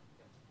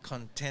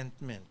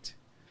contentment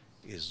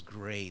is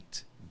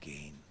great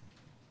gain.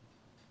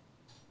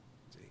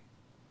 See,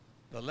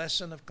 the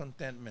lesson of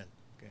contentment.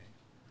 Okay,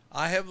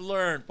 I have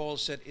learned, Paul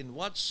said, in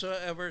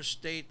whatsoever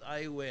state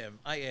I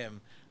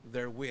am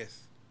therewith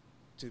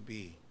to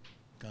be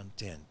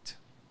content.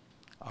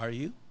 Are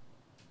you?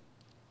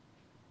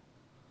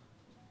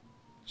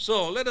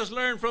 So let us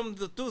learn from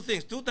the 2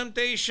 things, 2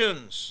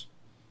 temptations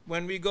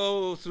when we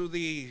go through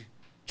the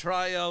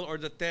trial or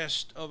the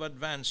test of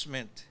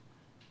advancement.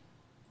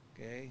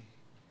 Okay,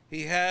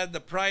 he had the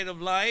pride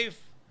of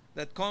life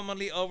that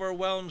commonly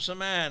overwhelms a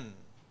man.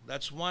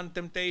 That's one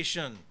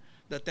temptation.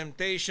 The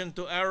temptation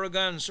to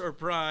arrogance or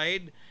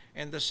pride.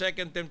 And the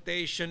second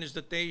temptation is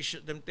the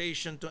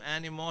temptation to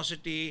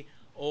animosity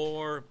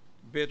or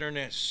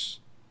bitterness.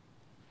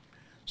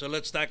 So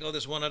let's tackle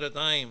this one at a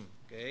time.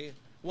 Okay.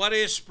 What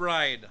is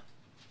pride?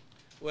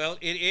 Well,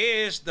 it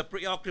is the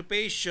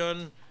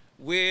preoccupation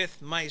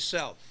with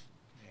myself.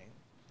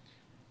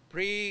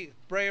 Okay.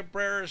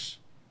 Prayers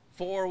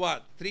for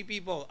what? Three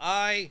people.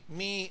 I,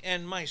 me,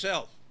 and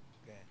myself.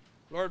 Okay.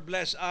 Lord,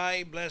 bless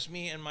I, bless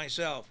me, and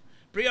myself.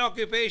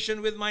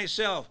 Preoccupation with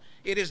myself.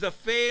 It is the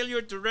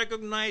failure to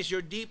recognize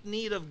your deep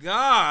need of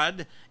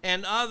God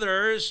and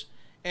others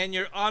and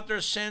your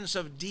utter sense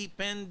of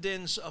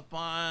dependence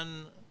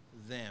upon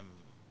them.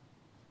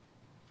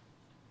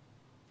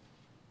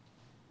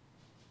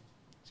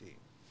 See.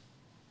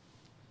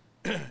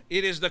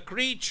 It is the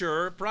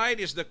creature, pride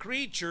is the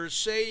creature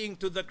saying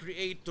to the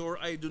Creator,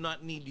 I do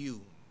not need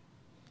you.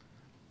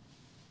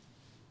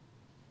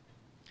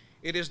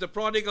 It is the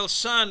prodigal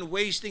son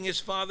wasting his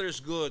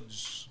father's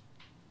goods.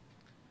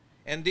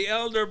 And the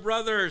elder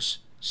brothers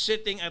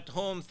sitting at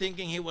home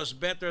thinking he was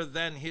better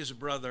than his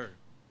brother.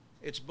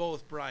 It's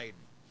both pride.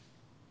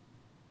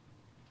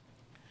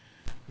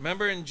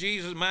 Remember in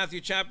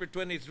Matthew chapter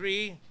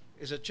 23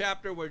 is a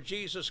chapter where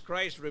Jesus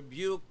Christ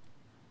rebuked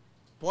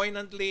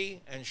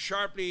poignantly and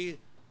sharply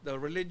the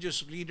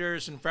religious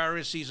leaders and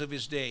Pharisees of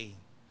his day.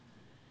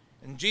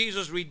 And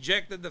Jesus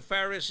rejected the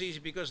Pharisees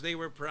because they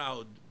were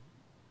proud.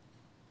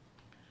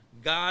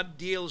 God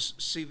deals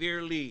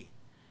severely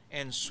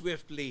and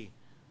swiftly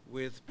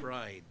with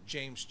pride.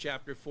 James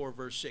chapter 4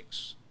 verse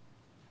 6.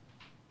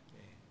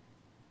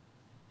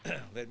 Okay.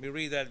 Let me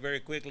read that very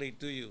quickly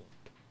to you.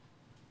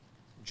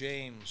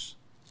 James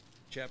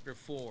chapter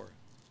 4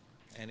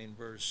 and in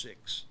verse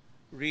 6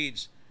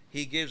 reads,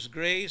 He gives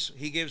grace,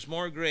 He gives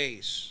more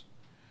grace.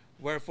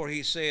 Wherefore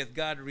He saith,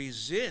 God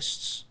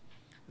resists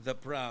the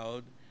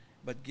proud,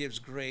 but gives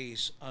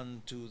grace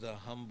unto the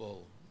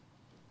humble.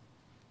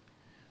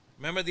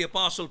 Remember the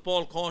Apostle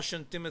Paul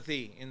cautioned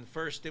Timothy in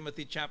 1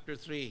 Timothy chapter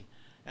 3,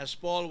 as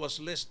Paul was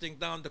listing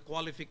down the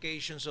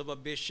qualifications of a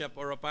bishop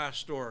or a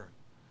pastor.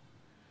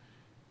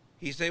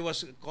 He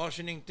was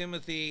cautioning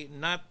Timothy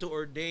not to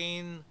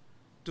ordain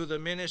to the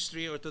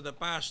ministry or to the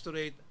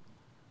pastorate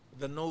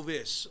the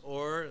novice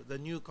or the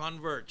new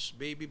converts,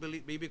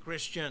 baby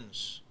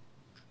Christians,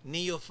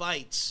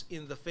 neophytes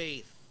in the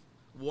faith.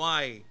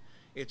 Why?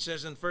 It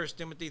says in 1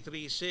 Timothy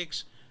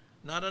 3:6,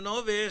 not a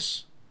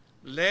novice,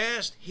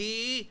 lest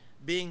he,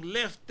 being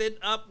lifted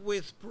up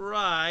with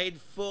pride,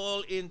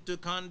 fall into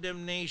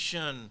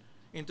condemnation,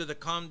 into the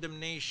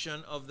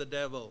condemnation of the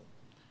devil.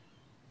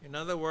 In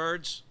other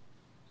words,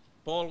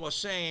 Paul was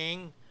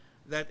saying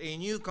that a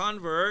new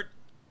convert,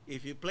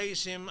 if you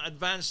place him,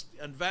 advance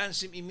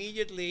him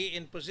immediately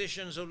in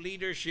positions of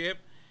leadership,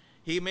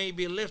 he may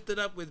be lifted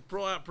up with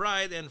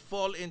pride and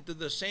fall into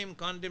the same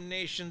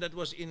condemnation that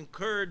was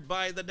incurred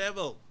by the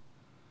devil.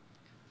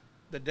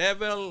 The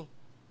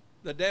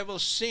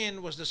devil's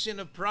sin was the sin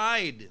of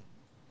pride,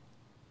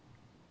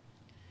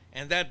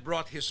 and that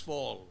brought his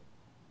fall.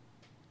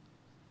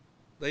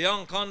 The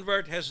young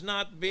convert has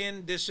not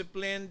been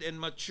disciplined and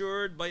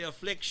matured by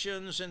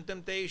afflictions and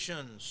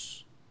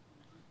temptations.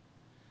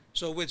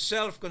 So with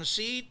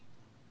self-conceit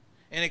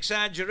and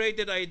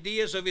exaggerated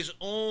ideas of his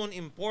own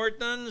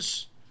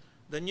importance,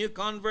 the new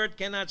convert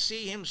cannot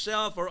see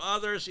himself or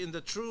others in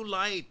the true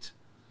light.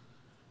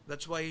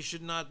 That's why he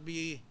should not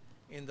be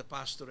in the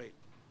pastorate.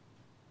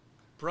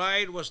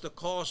 Pride was the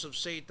cause of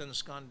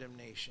Satan's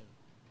condemnation.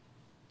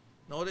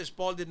 Notice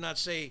Paul did not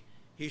say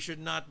he should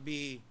not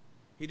be,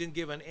 he didn't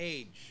give an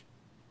age.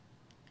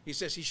 He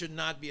says he should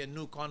not be a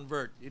new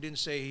convert. He didn't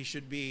say he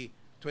should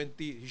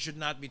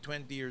not be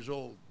 20 years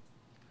old.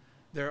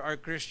 There are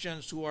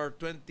Christians who are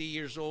 20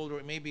 years old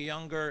or maybe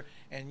younger,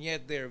 and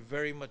yet they're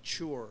very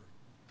mature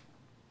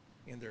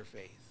in their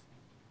faith.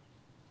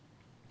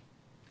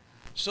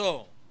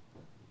 So,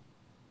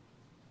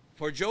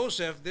 for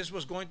Joseph, this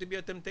was going to be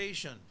a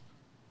temptation.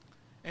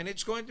 And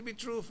it's going to be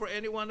true for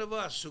any one of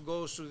us who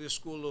goes through the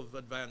school of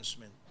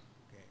advancement.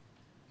 Okay.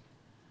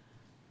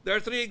 There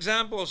are three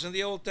examples in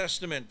the Old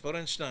Testament, for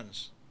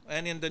instance,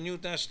 and in the New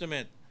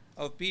Testament,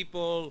 of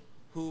people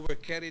who were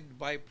carried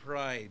by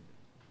pride.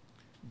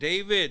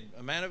 David,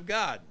 a man of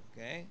God,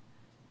 okay,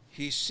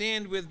 he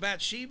sinned with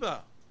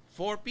Bathsheba.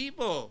 4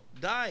 people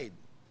died.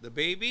 The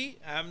baby,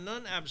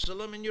 Amnon,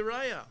 Absalom, and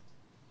Uriah.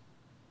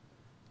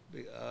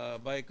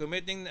 By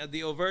committing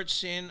the overt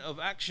sin of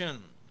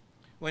action.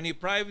 When he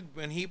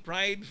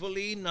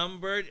pridefully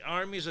numbered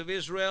armies of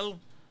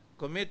Israel,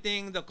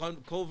 committing the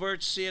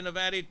covert sin of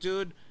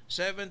attitude,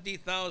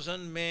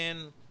 70,000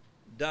 men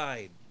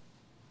died.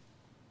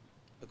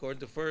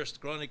 According to 1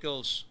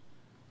 Chronicles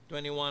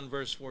 21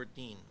 verse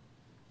 14.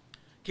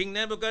 King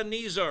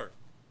Nebuchadnezzar,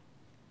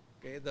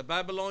 okay, the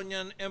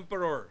Babylonian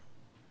emperor,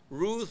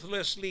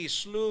 ruthlessly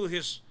slew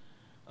his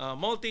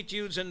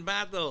multitudes in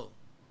battle.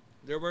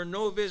 There were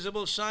no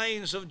visible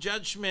signs of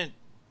judgment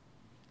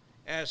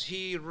as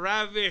he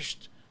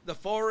ravished the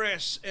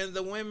forests and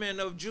the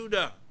women of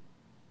Judah.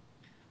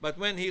 But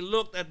when he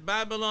looked at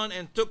Babylon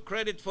and took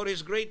credit for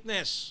his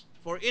greatness,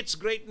 for its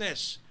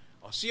greatness,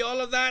 oh, see all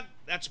of that?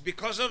 That's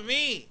because of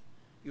me.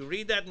 You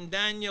read that in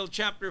Daniel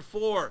chapter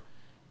 4.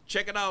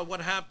 Check it out, what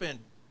happened.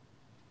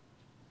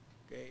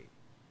 Okay.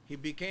 he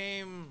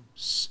became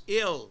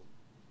ill.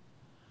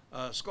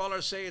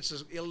 Scholars say it's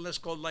an illness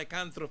called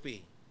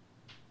lycanthropy.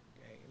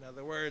 Okay? In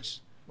other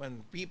words,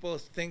 when people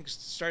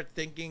start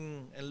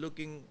thinking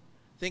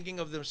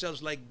of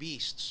themselves like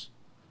beasts.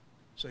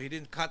 So he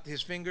didn't cut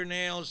his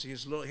fingernails,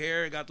 his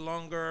hair got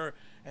longer,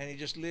 and he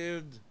just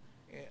lived,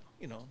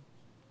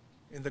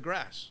 in the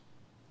grass.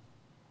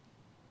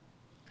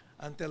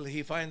 Until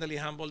he finally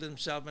humbled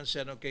himself and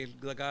said, okay,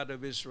 the God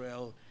of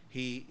Israel,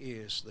 he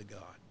is the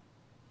God.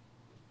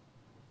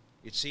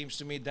 It seems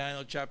to me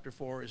Daniel chapter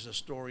 4 is a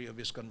story of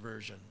his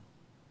conversion.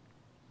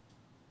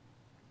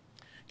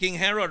 King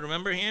Herod,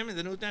 remember him in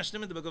the New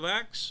Testament, the book of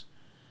Acts?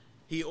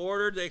 He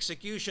ordered the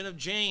execution of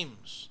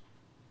James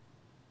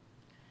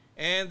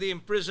and the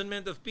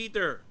imprisonment of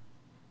Peter.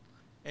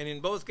 And in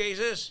both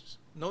cases,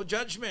 no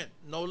judgment,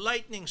 no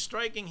lightning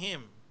striking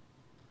him.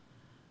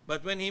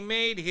 But when he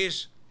made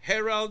his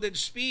heralded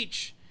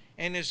speech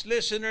and his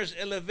listeners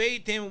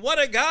elevate him,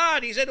 what a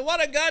God! He said,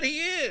 what a God he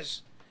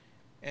is!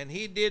 And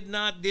he did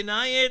not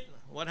deny it.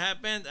 What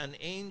happened? An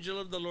angel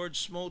of the Lord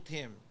smote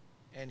him,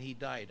 and he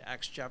died.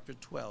 Acts chapter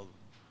 12,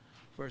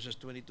 verses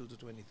 22 to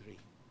 23.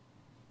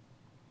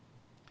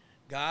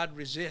 God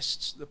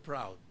resists the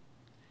proud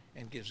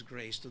and gives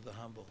grace to the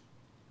humble.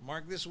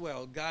 Mark this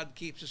well. God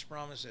keeps his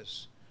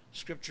promises.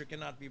 Scripture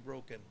cannot be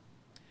broken.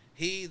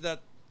 He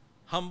that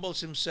humbles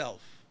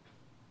himself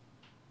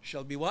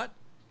shall be what?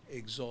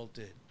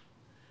 Exalted.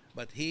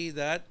 But he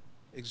that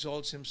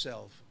exalts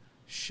himself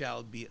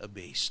shall be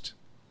abased,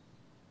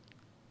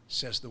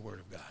 says the Word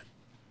of God.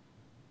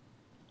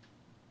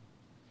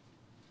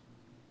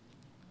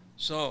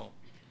 So,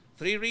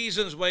 3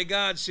 reasons why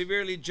God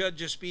severely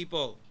judges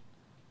people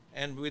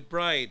and with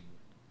pride.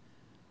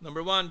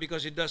 Number 1,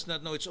 because it does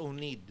not know its own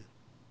need.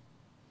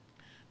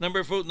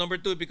 Number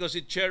 2, because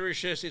it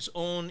cherishes its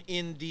own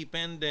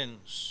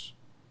independence.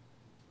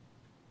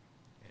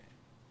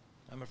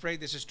 I'm afraid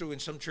this is true in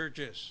some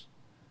churches.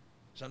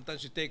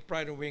 Sometimes you take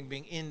pride in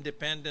being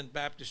independent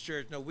Baptist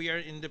church. No, we are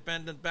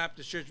independent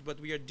Baptist church, but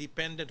we are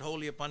dependent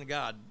wholly upon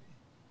God.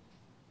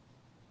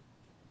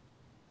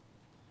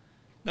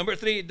 Number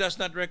 3, it does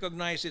not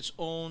recognize its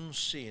own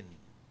sin.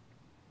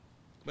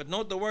 But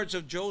note the words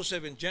of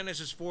Joseph in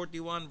Genesis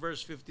 41,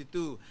 verse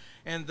 52.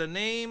 And the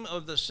name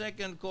of the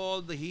second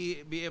called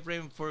he be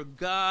Ephraim, for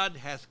God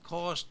hath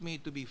caused me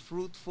to be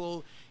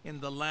fruitful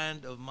in the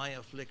land of my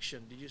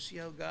affliction. Did you see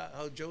how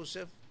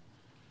Joseph,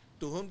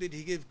 to whom did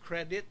he give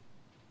credit?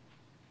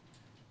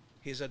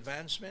 His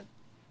advancement?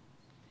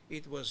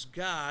 It was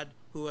God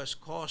who has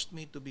caused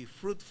me to be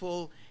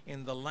fruitful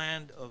in the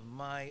land of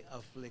my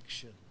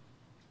affliction.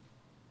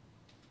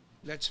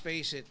 Let's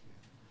face it.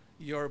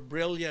 Your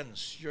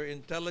brilliance, your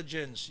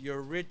intelligence,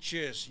 your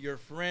riches, your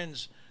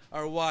friends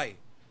are why?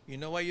 You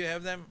know why you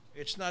have them?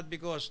 It's not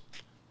because,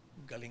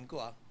 galing ko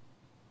ah.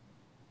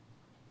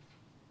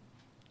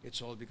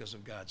 It's all because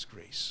of God's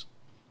grace.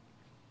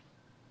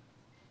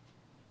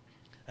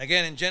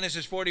 Again, in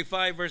Genesis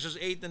 45, verses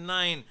 8 and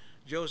 9,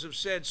 Joseph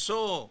said,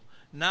 so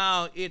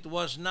now it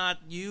was not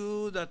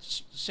you that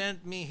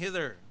sent me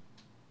hither,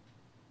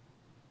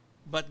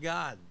 but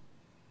God,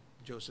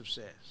 Joseph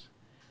says.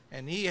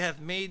 And he hath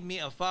made me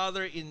a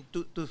father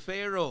to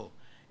Pharaoh,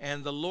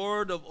 and the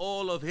Lord of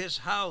all of his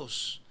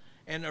house,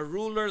 and a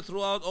ruler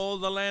throughout all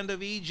the land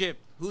of Egypt.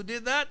 Who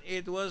did that?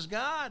 It was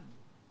God.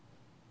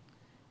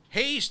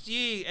 Haste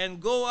ye,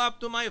 and go up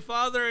to my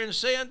father, and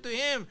say unto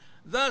him,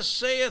 thus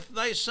saith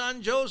thy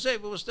son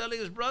Joseph, who was telling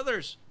his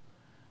brothers,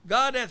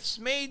 God hath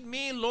made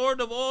me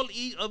Lord of all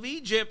of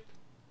Egypt.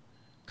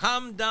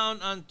 Come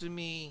down unto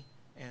me,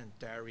 and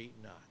tarry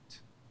not.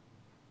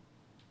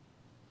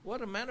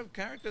 What a man of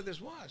character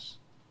this was.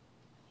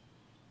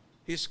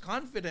 His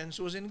confidence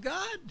was in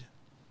God.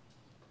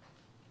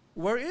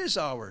 Where is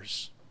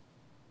ours?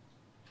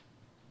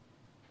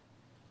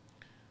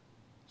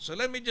 So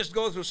let me just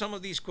go through some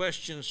of these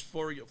questions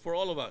for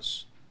all of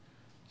us.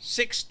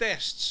 6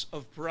 tests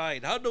of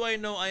pride. How do I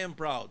know I am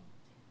proud?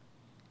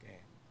 Okay.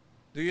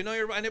 Do you know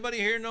anybody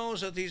here knows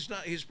that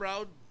he's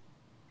proud?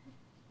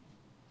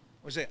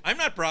 We say, I'm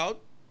not proud.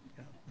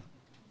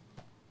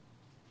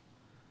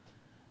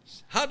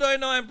 How do I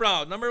know I'm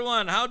proud? Number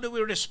 1, how do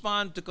we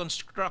respond to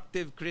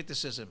constructive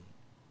criticism?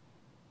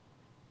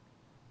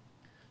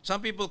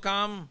 Some people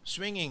come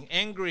swinging,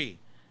 angry,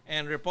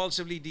 and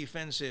repulsively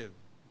defensive.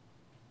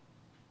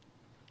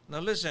 Now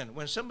listen,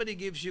 when somebody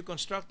gives you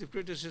constructive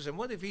criticism,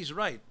 what if he's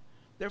right?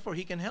 Therefore,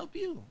 he can help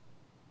you.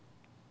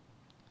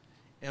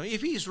 And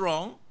if he's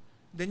wrong,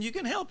 then you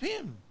can help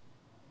him.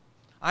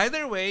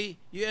 Either way,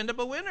 you end up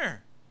a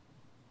winner.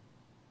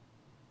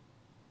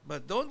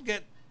 But don't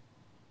get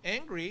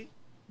angry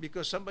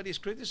because somebody is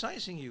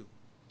criticizing you.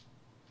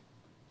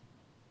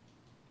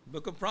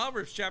 Book of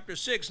Proverbs, chapter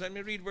 6. Let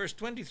me read verse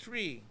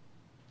 23.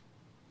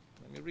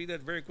 Let me read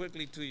that very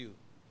quickly to you.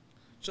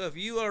 So if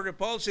you are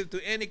repulsive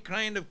to any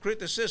kind of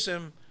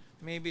criticism,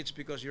 maybe it's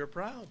because you're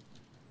proud.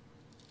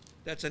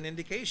 That's an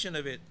indication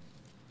of it.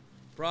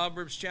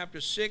 Proverbs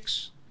chapter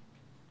 6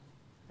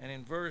 and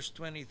in verse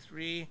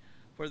 23,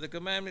 for the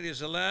commandment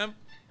is a lamp,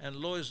 and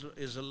law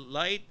is a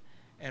light,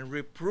 and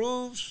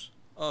reproofs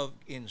of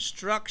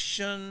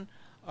instruction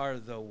are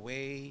the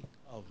way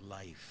of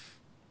life.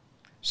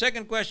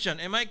 Second question,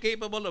 am I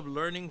capable of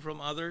learning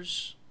from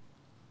others?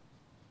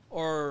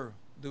 Or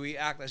do we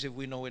act as if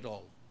we know it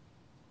all?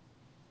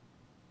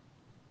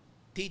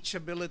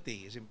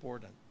 Teachability is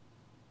important.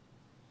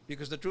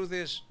 Because the truth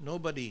is,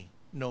 nobody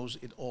knows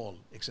it all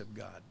except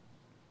God.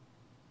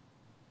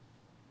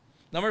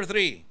 Number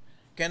 3,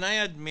 can I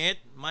admit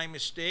my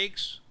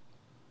mistakes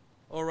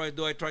or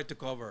do I try to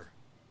cover?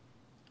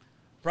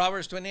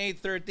 Proverbs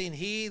 28:13,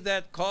 he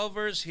that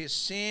covers his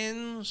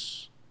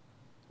sins,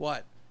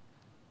 what?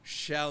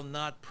 Shall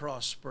not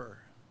prosper.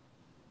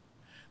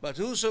 But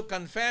whoso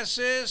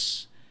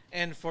confesses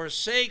and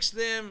forsakes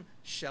them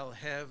shall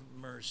have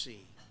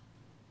mercy.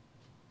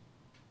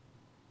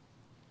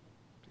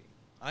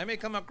 I may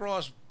come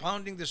across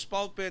pounding this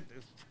pulpit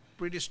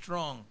pretty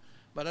strong,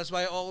 but that's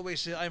why I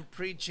always say I'm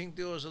preaching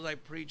to you as I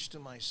preach to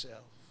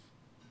myself.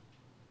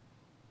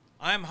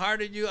 I'm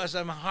hard on you as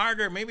I'm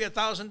harder, maybe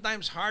 1,000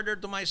 times harder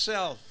to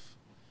myself.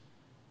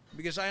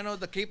 Because I know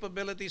the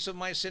capabilities of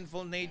my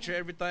sinful nature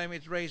every time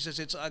it raises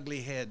its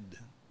ugly head.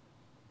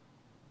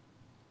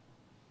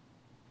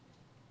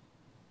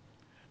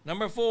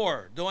 Number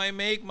 4, do I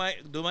make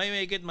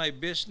it my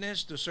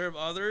business to serve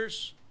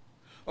others,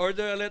 or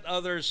do I let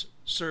others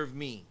serve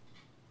me?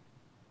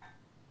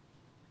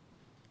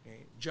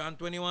 Okay. John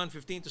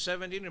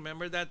 21:15-17,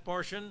 remember that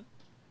portion?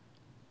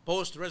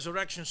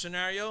 Post-resurrection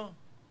scenario.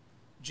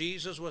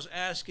 Jesus was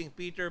asking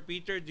Peter,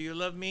 Peter, do you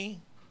love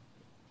me?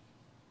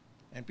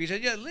 And Peter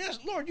said, yes,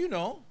 Lord, you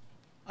know,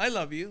 I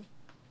love you.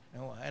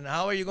 And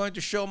how are you going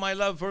to show my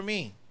love for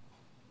me?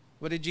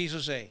 What did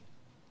Jesus say?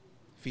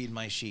 Feed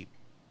my sheep.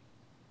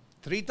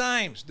 3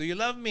 times, do you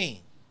love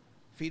me?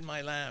 Feed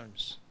my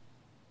lambs.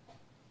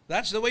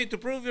 That's the way to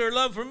prove your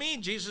love for me,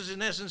 Jesus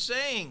in essence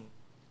saying.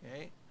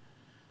 Okay?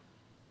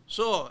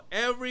 So,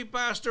 every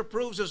pastor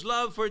proves his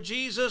love for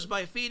Jesus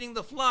by feeding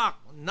the flock,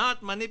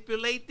 not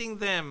manipulating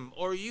them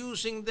or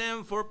using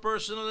them for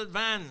personal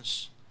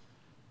advance.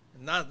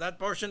 Not that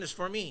portion is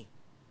for me.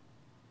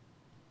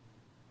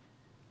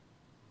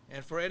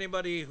 And for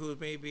anybody who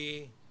may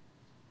be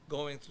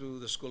going through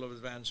the school of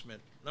advancement.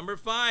 Number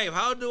 5,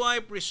 how do I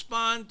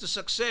respond to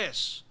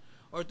success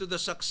or to the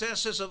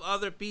successes of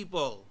other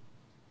people?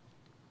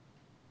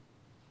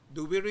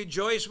 Do we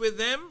rejoice with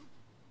them?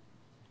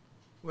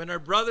 When our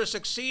brother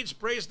succeeds,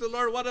 praise the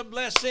Lord, what a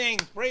blessing.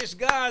 Praise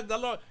God, the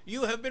Lord,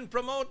 you have been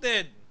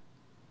promoted.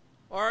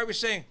 Or are we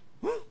saying,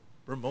 huh?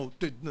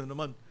 Promoted na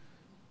naman.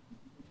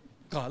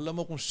 Kala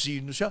mo kung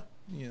sino siya.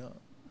 You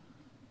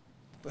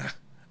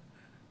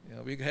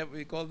know,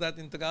 we call that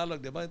in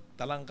Tagalog, diba?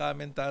 Talangka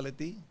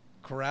mentality,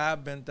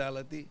 crab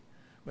mentality.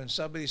 When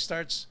somebody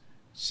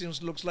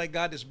looks like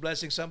God is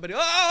blessing somebody,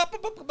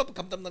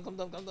 come down.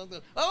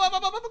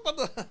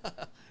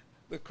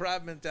 The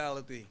crab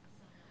mentality.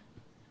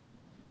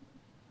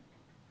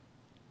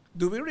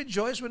 Do we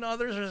rejoice when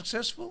others are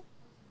successful?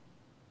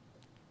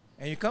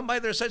 And you come by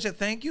their side and say,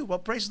 thank you. Well,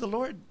 praise the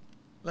Lord.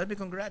 Let me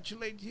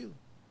congratulate you.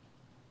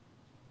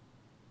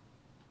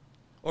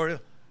 Or,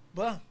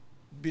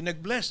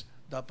 binag-bless.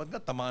 Dapat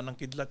nga, tamaan ng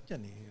kidlat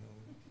yan.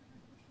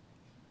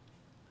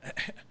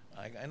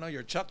 I know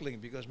you're chuckling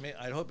because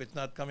I hope it's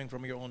not coming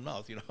from your own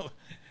mouth, you know.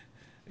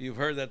 You've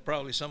heard that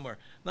probably somewhere.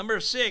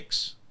 Number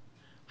 6,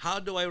 how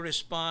do I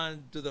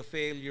respond to the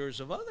failures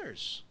of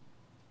others?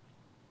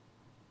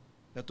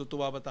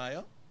 Natutuwa ba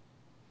tayo?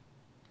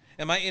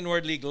 Am I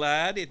inwardly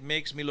glad it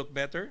makes me look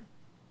better?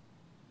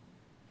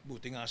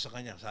 Buti nga sa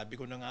kanya. Sabi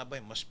ko na nga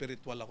ba, mas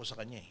spiritual ako sa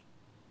kanya eh.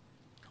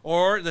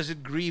 Or does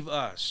it grieve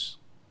us?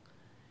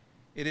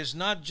 It is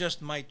not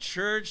just my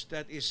church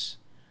that is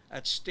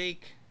at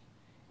stake.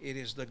 It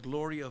is the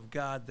glory of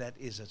God that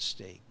is at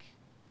stake.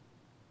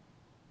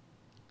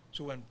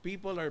 So when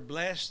people are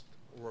blessed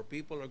or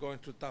people are going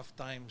through tough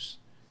times,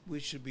 we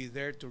should be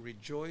there to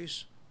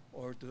rejoice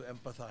or to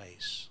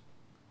empathize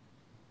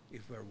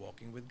if we're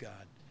walking with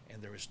God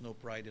and there is no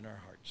pride in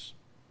our hearts.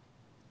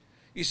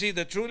 You see,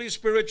 the truly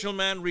spiritual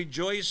man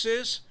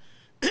rejoices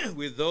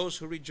with those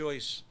who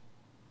rejoice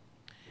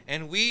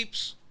and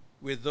weeps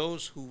with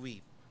those who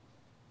weep.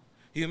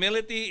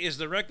 Humility is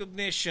the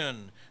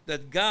recognition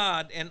that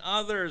God and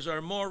others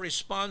are more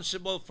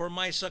responsible for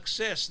my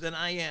success than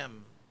I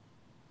am.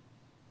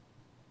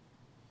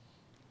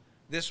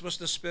 This was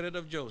the spirit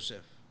of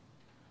Joseph.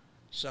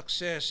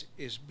 Success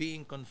is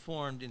being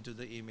conformed into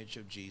the image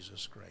of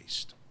Jesus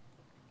Christ.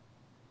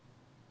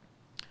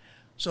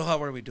 So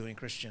how are we doing,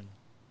 Christian?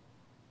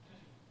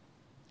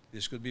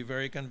 This could be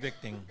very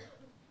convicting.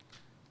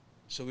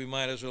 So we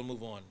might as well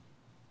move on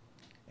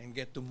and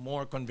get to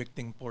more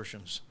convicting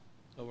portions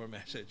of our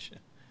message.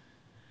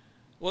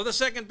 Well, the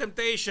second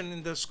temptation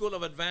in the school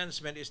of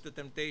advancement is the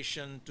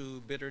temptation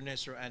to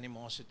bitterness or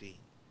animosity.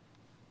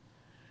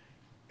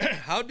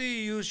 How do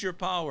you use your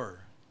power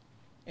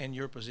and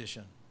your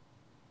position?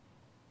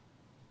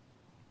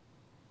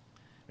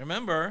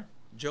 Remember,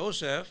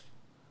 Joseph,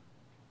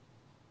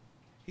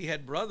 he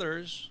had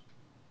brothers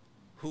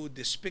who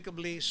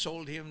despicably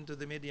sold him to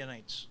the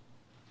Midianites.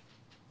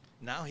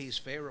 Now he's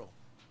Pharaoh.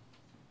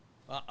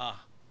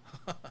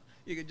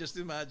 You can just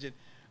imagine.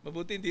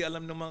 Mabuti hindi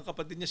alam ng mga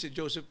kapatid niya si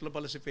Joseph lang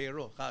pala si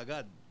Pharaoh,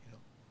 kaagad.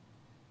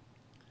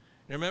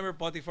 Remember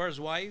Potiphar's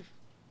wife?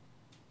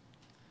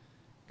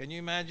 Can you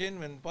imagine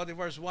when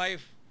Potiphar's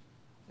wife,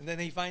 and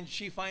then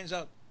she finds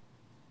out,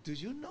 do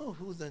you know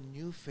who the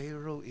new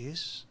Pharaoh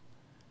is?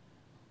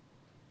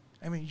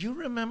 I mean, you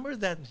remember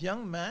that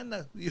young man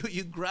that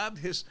you grabbed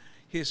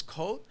his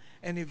coat,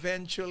 and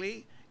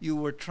eventually you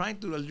were trying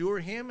to allure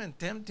him and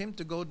tempt him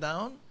to go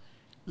down?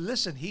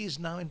 Listen, he is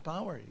now in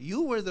power.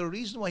 You were the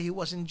reason why he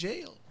was in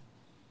jail.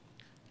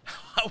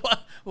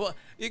 Well,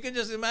 you can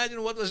just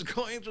imagine what was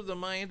going through the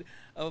mind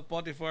of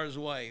Potiphar's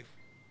wife.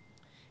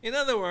 In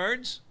other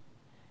words,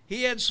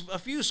 he had a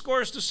few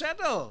scores to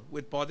settle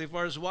with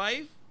Potiphar's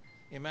wife.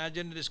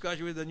 Imagine the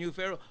discussion with the new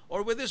Pharaoh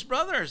or with his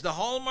brothers. The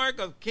hallmark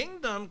of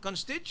kingdom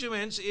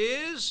constituents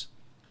is,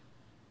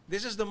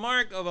 this is the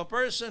mark of a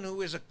person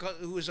who is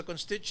a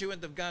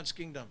constituent of God's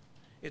kingdom.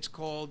 It's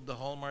called the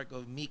hallmark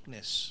of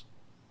meekness.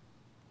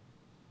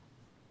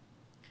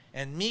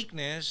 And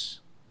meekness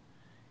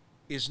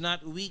is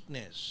not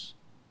weakness.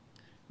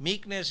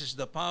 Meekness is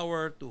the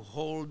power to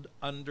hold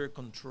under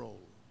control.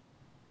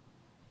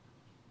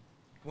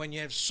 When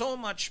you have so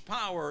much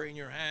power in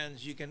your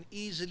hands, you can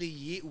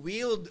easily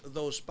wield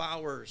those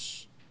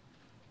powers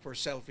for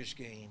selfish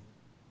gain.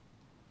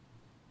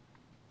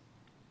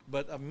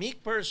 But a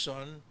meek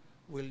person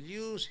will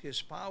use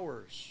his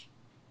powers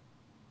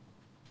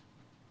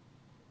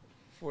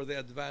for the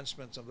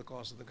advancements of the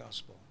cause of the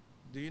gospel.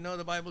 Do you know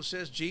the Bible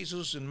says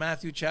Jesus in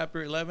Matthew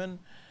chapter 11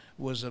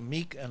 was a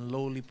meek and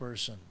lowly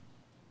person?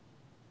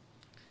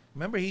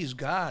 Remember, he's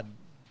God.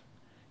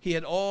 He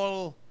had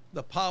all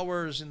the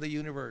powers in the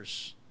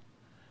universe.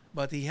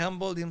 But he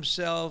humbled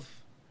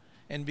himself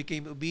and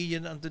became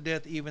obedient unto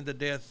death, even the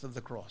death of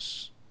the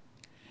cross.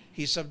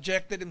 He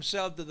subjected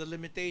himself to the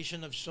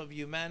limitation of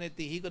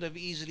humanity. He could have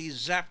easily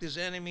zapped his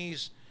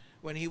enemies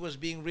when he was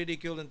being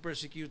ridiculed and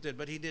persecuted,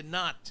 but he did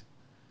not,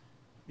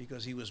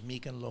 because he was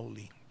meek and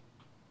lowly.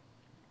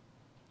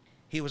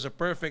 He was a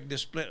perfect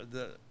display,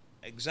 the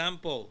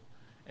example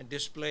and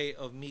display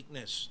of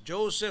meekness.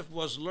 Joseph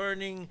was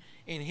learning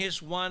in his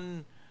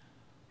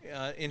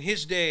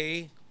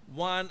day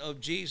one of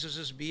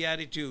Jesus's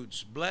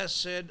beatitudes.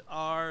 Blessed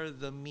are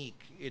the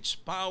meek. It's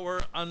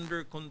power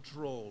under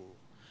control.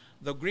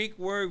 The Greek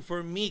word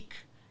for meek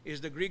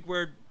is the Greek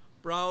word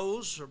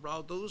praus or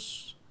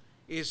brautos.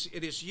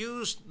 It is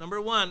used, number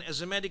one,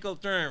 as a medical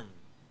term.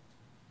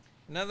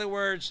 In other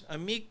words,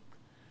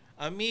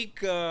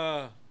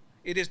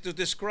 it is to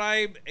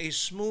describe a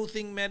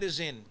smoothing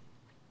medicine.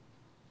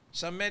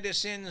 Some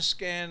medicines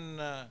can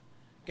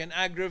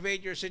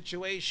aggravate your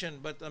situation,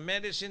 but a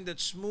medicine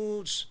that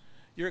smooths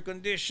your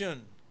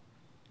condition,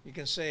 you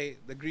can say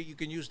you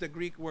can use the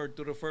Greek word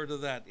to refer to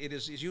that. It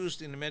is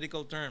used in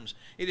medical terms.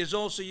 It is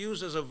also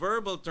used as a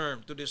verbal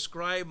term to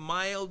describe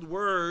mild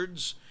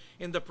words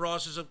in the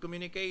process of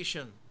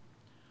communication.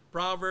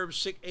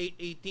 Proverbs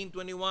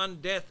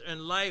 18:21, death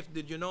and life,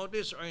 did you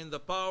notice, are in the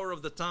power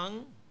of the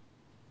tongue.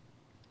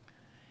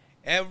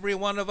 Every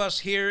one of us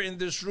here in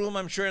this room,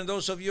 I'm sure, and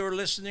those of you who are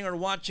listening or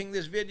watching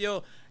this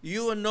video,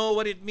 you know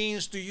what it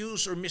means to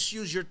use or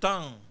misuse your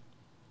tongue.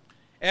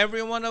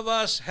 Every one of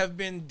us have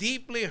been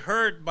deeply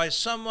hurt by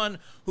someone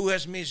who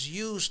has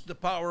misused the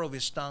power of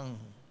his tongue.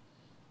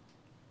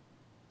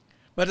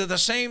 But at the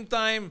same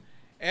time,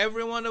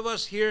 every one of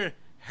us here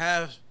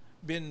have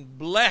been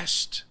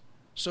blessed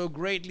so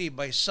greatly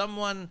by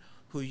someone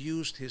who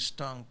used his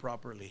tongue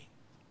properly.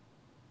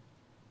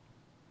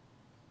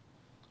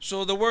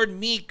 So the word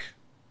meek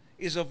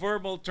is a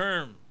verbal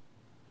term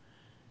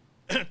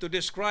to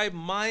describe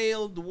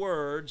mild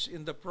words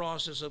in the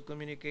process of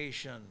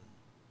communication,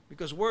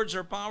 because words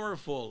are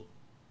powerful.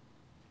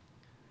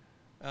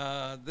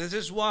 This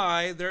is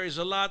why there is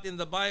a lot in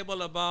the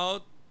Bible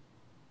about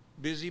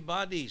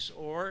busybodies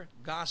or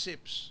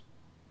gossips.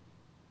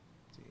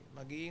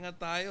 Mag-iingat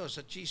tayo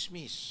sa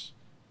chismis.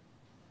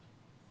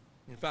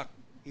 In fact,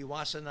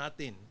 iwasan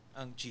natin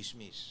ang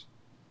chismis.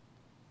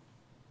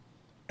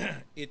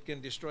 It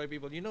can destroy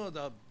people. You know,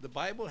 the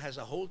Bible has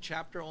a whole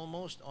chapter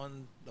almost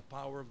on the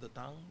power of the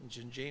tongue. It's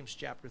in James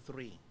chapter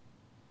 3.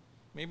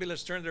 Maybe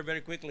let's turn there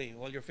very quickly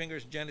while your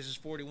fingers, Genesis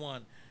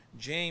 41.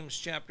 James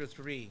chapter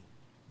 3,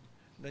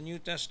 the New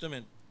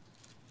Testament.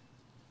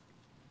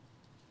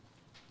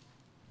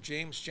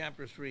 James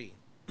chapter 3,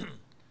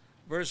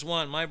 verse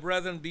 1. My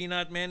brethren, be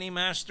not many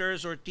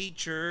masters or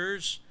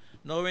teachers,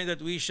 knowing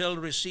that we shall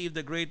receive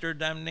the greater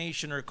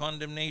damnation or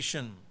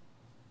condemnation.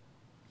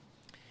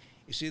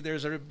 You see,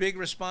 there's a big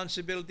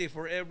responsibility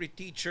for every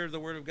teacher of the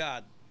Word of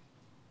God.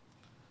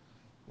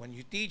 When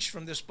you teach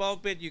from this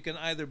pulpit, you can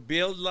either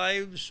build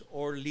lives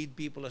or lead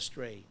people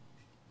astray.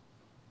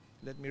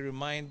 Let me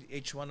remind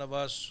each one of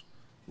us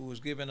who was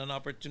given an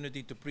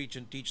opportunity to preach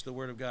and teach the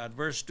Word of God.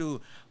 Verse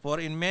 2, for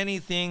in many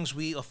things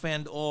we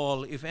offend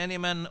all. If any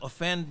man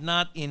offend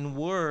not in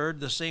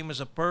word, the same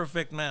as a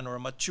perfect man or a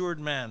matured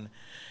man,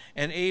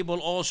 and able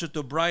also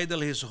to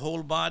bridle his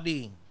whole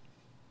body.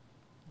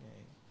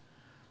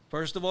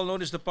 First of all,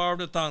 notice the power of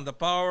the tongue.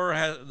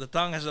 The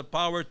tongue has the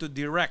power to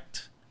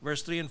direct.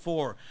 Verse 3 and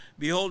 4.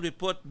 Behold, we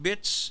put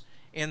bits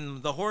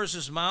in the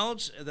horses'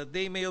 mouths that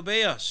they may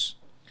obey us,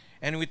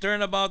 and we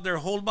turn about their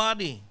whole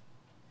body.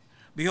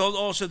 Behold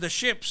also the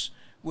ships,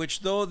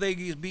 which though they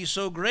be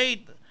so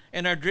great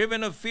and are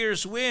driven of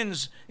fierce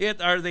winds,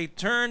 yet are they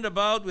turned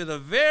about with a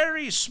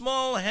very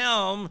small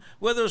helm,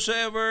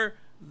 whithersoever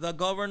the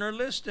governor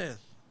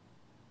listeth.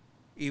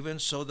 Even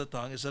so the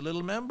tongue is a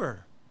little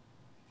member.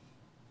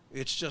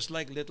 It's just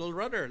like little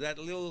rudder, that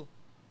little,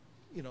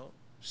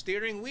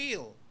 steering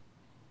wheel.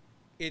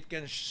 It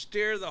can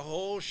steer the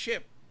whole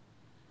ship.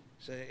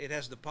 So it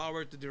has the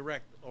power to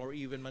direct or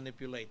even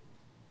manipulate.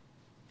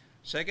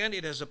 Second,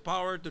 it has the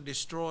power to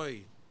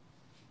destroy,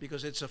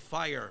 because it's a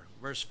fire.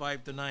 Verse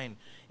 5 to 9.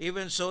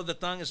 Even so the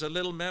tongue is a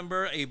little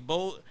member,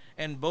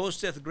 and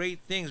boasteth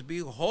great things.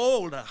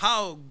 Behold,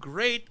 how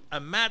great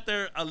a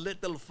matter a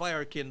little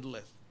fire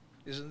kindleth.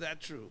 Isn't that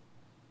true?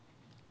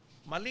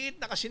 Maliit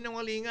na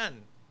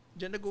kasinungalingan.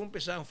 Diyan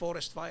nag-uumpisa ang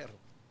forest fire.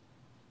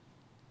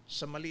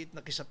 Sa maliit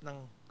na kisap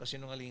ng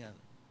kasinungalingan.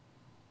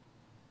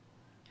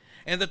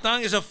 And the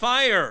tongue is a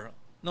fire.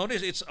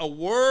 Notice, it's a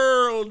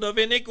world of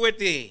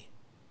iniquity.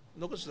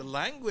 Notice the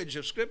language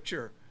of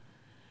Scripture.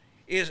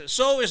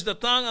 So is the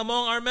tongue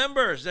among our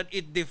members, that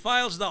it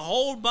defiles the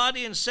whole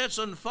body and sets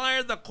on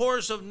fire the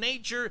course of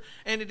nature,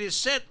 and it is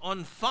set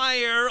on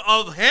fire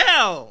of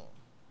hell.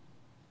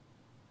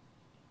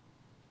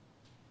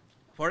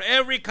 For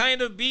every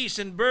kind of beast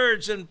and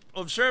birds and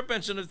of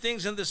serpents and of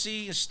things in the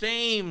sea is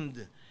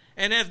tamed,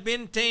 and hath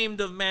been tamed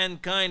of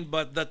mankind,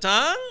 but the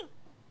tongue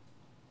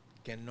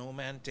can no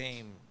man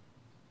tame.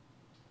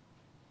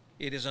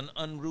 It is an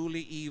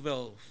unruly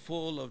evil,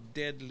 full of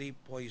deadly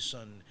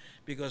poison,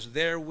 because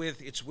therewith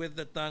it's with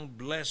the tongue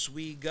bless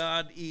we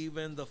God,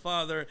 even the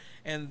Father,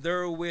 and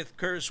therewith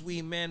curse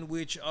we men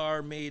which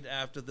are made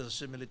after the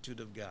similitude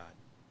of God.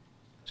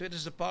 So it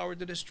has the power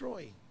to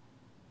destroy.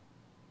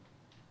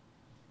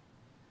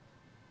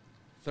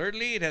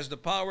 Thirdly, it has the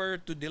power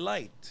to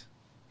delight,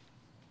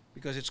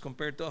 because it's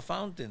compared to a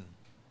fountain.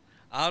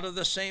 Out of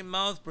the same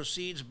mouth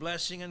proceeds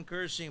blessing and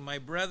cursing. My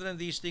brethren,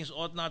 these things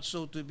ought not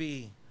so to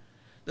be.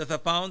 Doth a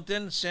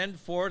fountain send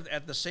forth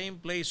at the same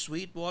place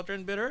sweet water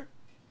and bitter?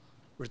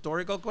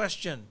 Rhetorical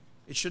question.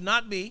 It should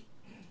not be.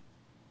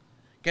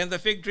 Can the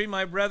fig tree,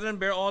 my brethren,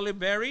 bear olive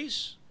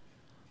berries?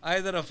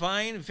 Either the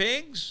fine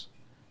figs?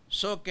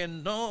 So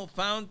can no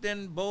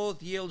fountain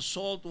both yield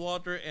salt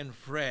water and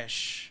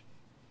fresh.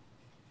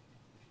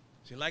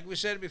 See, like we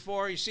said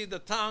before, you see the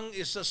tongue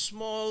is a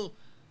small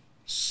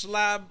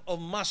slab of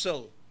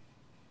muscle.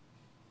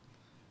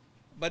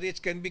 But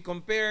it can be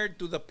compared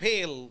to the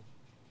pail,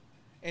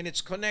 and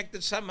it's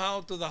connected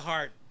somehow to the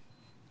heart.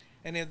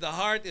 And if the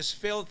heart is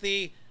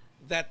filthy,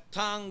 that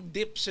tongue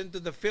dips into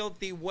the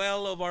filthy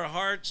well of our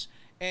hearts,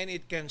 and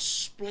it can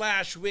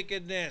splash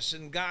wickedness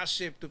and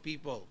gossip to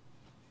people.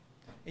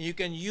 And you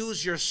can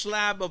use your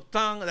slab of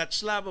tongue, that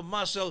slab of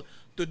muscle,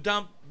 to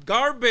dump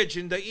garbage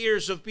in the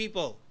ears of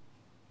people.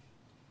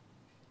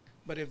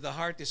 But if the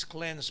heart is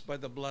cleansed by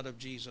the blood of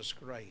Jesus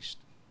Christ,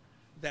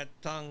 that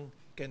tongue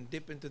can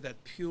dip into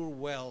that pure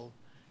well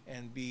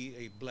and be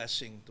a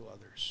blessing to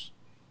others.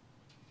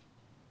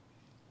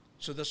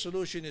 So the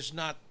solution is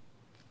not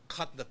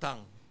cut the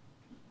tongue.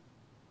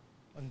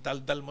 Ang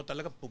daldal mo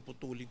talaga,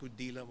 puputuli ko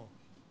dila mo.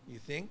 You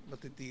think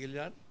matitigil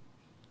yan?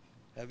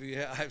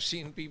 I've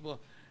seen people,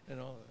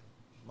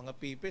 mga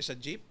pipe sa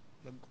jeep,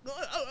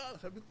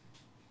 sabi ko,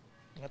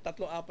 mga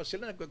 3-4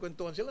 sila,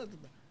 nagkukwentuhan sila.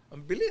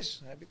 Ang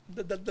bilis. Sabi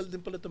ko, daldal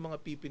din pala itong mga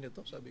pipi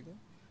nito, sabi ko.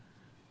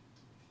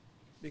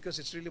 Because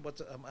it's really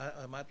what's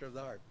a matter of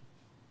the heart.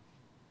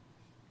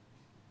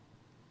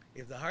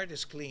 If the heart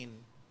is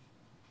clean,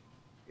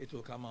 it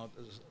will come out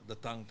as the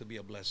tongue to be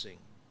a blessing.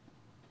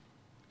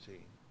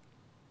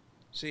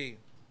 See.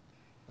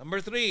 Number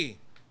 3,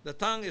 the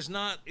tongue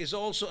is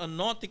also a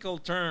nautical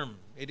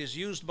term.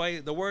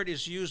 The word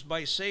is used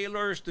by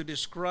sailors to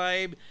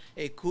describe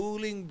a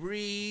cooling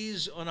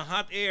breeze on a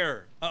hot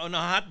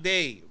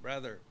day,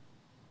 rather.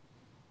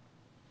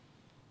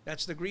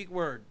 That's the Greek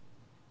word.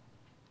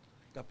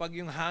 Kapag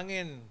yung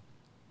hangin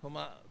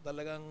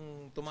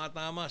talagang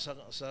tumatama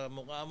sa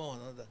mukha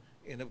mo,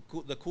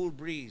 the cool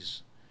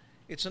breeze,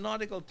 it's a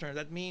nautical term.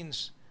 That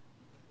means,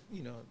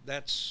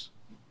 that's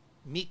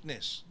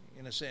meekness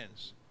in a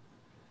sense.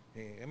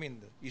 I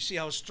mean, you see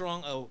how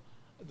strong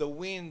the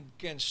wind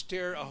can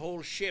steer a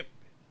whole ship.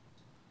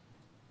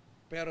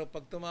 Pero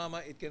pag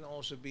tumama, it can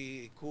also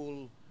be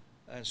cool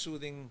and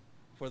soothing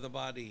for the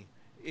body.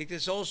 It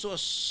is also a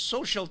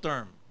social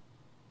term.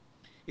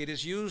 It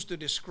is used to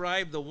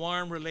describe the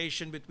warm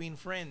relation between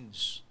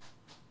friends.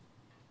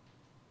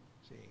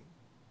 See?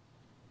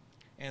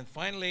 And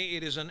finally,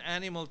 it is an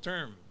animal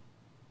term,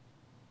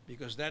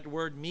 because that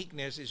word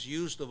meekness is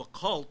used of a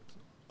colt,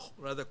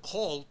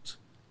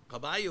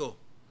 caballo,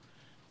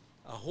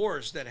 a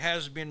horse that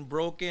has been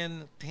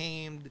broken,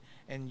 tamed,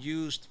 and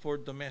used for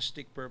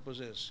domestic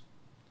purposes.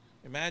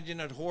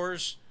 Imagine a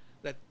horse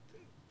that,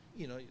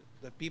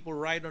 that people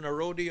ride on a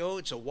rodeo.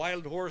 It's a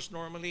wild horse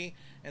normally,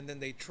 and then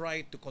they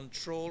try to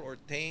control or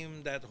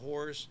tame that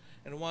horse.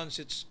 And once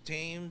it's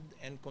tamed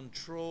and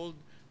controlled,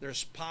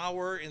 there's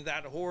power in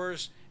that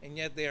horse, and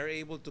yet they are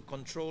able to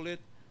control it.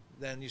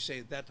 Then you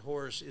say that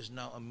horse is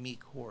now a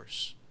meek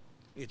horse.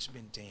 It's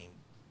been tamed.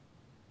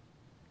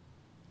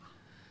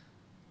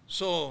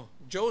 So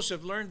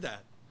Joseph learned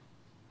that.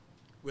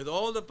 With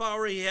all the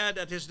power he had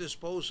at his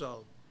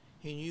disposal,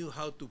 he knew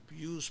how to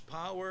use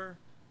power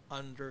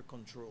under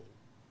control.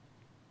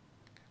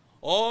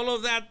 All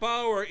of that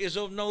power is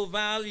of no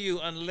value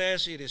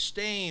unless it is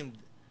tamed,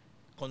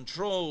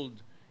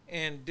 controlled,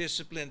 and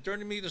disciplined. Turn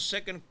to me to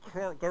 2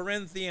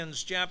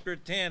 Corinthians chapter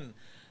 10.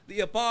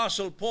 The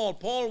Apostle Paul.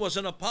 Paul was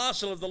an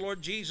apostle of the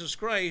Lord Jesus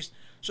Christ.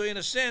 So in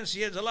a sense,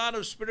 he has a lot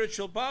of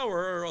spiritual power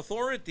or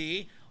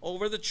authority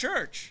over the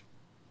church.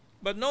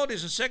 But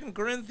notice in 2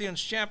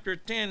 Corinthians chapter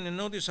 10, and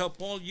notice how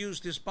Paul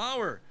used his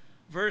power.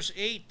 Verse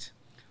 8.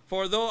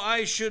 For though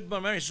I should,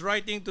 he's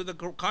writing to the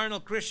carnal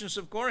Christians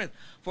of Corinth,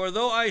 for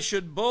though I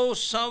should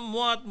boast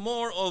somewhat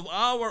more of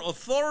our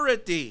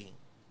authority,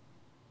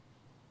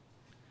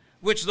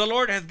 which the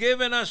Lord hath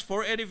given us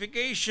for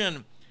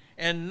edification,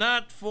 and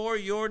not for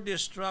your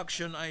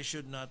destruction, I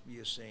should not be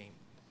ashamed.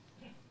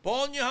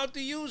 Paul knew how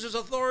to use his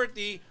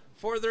authority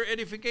for their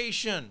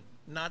edification,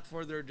 not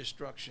for their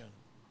destruction.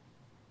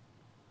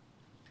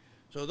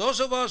 So those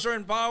of us who are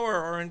in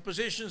power or in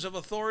positions of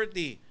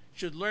authority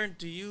should learn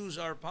to use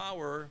our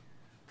power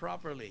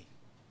properly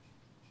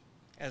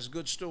as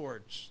good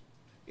stewards.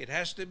 It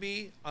has to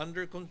be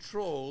under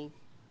control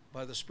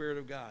by the Spirit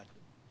of God.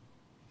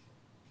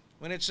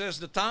 When it says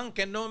the tongue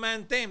can no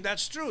man tame,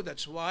 that's true.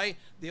 That's why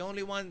the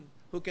only one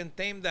who can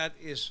tame that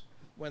is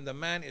when the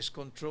man is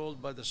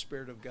controlled by the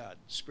Spirit of God,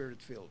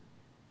 Spirit-filled.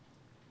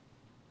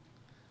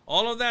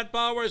 All of that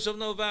power is of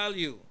no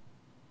value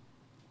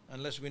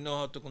unless we know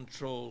how to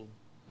control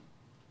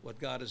what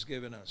God has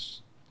given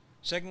us.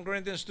 2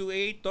 Corinthians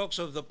 2:8 talks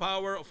of the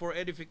power for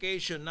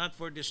edification, not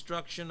for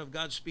destruction of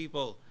God's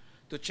people,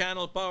 to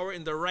channel power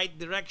in the right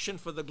direction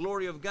for the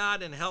glory of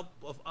God and help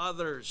of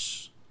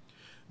others.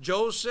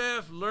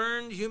 Joseph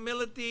learned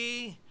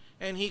humility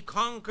and he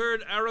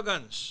conquered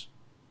arrogance.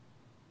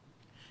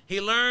 He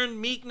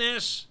learned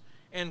meekness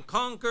and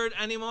conquered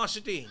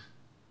animosity.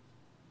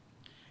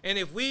 And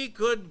if we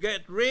could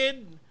get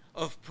rid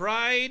of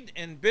pride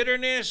and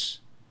bitterness,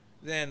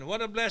 then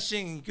what a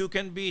blessing you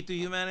can be to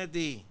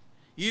humanity.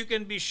 You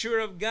can be sure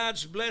of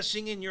God's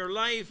blessing in your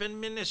life and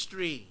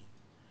ministry.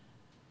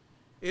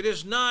 It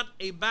is not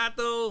a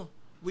battle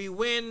we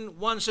win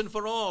once and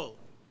for all.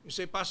 You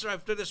say, Pastor,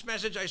 after this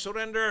message, I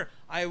surrender.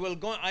 I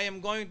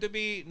am going to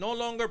be no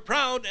longer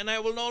proud and I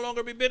will no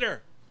longer be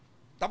bitter.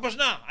 Tapos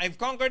na, I've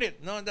conquered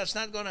it. No, that's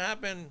not going to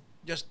happen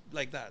just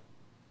like that.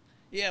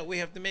 Yeah, we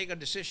have to make a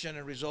decision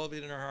and resolve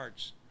it in our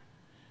hearts.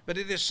 But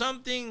it is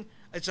something,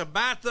 it's a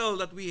battle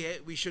that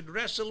we should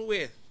wrestle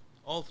with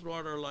all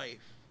throughout our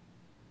life.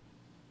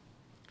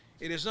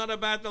 It is not a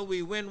battle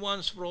we win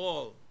once for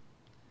all.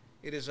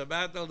 It is a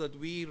battle that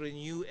we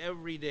renew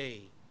every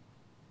day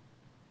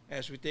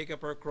as we take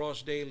up our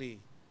cross daily,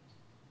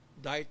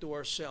 die to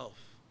ourselves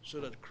so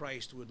that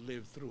Christ would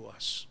live through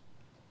us.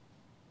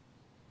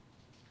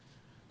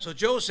 So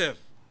Joseph,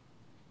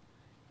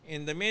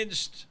 in the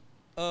midst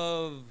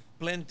of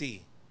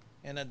plenty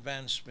and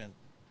advancement,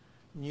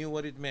 knew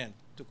what it meant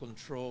to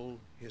control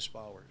his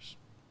powers.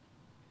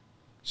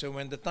 So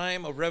when the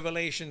time of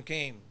revelation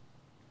came,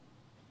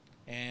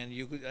 and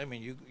you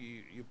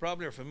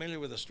probably are familiar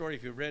with the story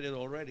if you've read it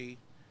already.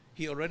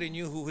 He already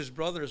knew who his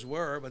brothers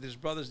were, but his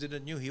brothers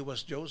didn't know he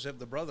was Joseph,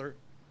 the brother.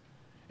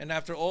 And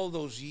after all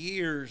those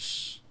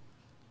years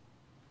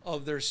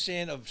of their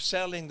sin, of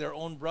selling their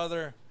own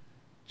brother,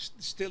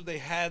 still they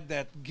had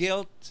that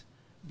guilt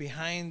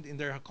behind in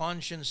their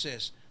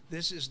consciences.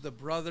 This is the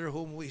brother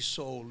whom we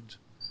sold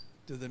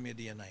to the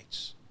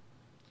Midianites.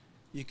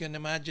 You can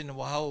imagine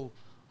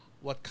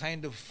what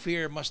kind of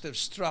fear must have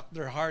struck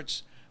their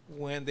hearts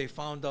when they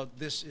found out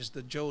this is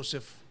the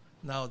Joseph,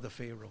 now the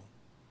Pharaoh.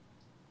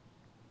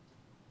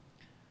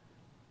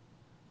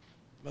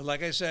 But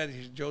like I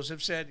said,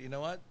 Joseph said, you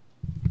know what?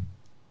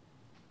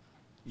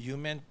 You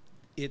meant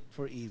it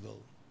for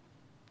evil,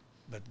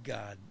 but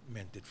God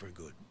meant it for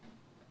good.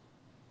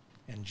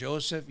 And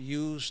Joseph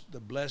used the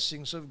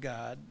blessings of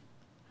God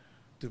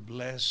to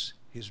bless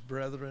his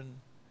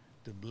brethren,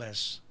 to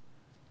bless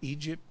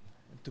Egypt,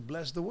 and to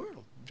bless the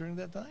world during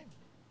that time.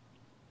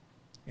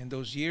 In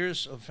those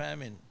years of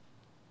famine,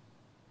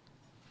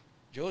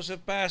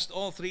 Joseph passed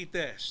all three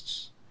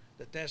tests: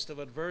 the test of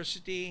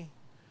adversity,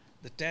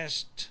 the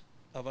test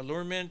of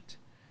allurement,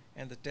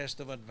 and the test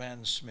of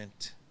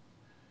advancement.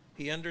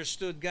 He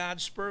understood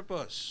God's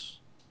purpose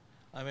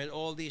amid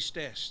all these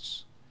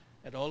tests,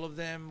 and all of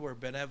them were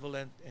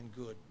benevolent and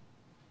good.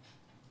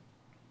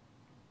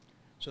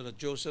 So that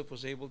Joseph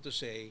was able to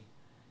say,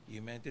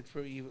 you meant it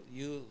for evil.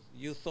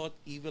 You thought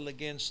evil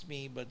against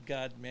me, but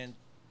God meant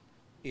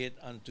it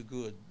unto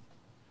good,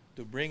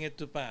 to bring it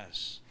to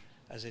pass,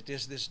 as it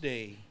is this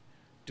day,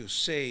 to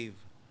save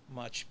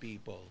much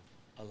people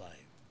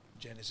alive.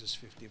 Genesis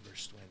 50,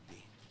 verse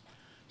 20.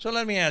 So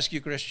let me ask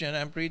you, Christian,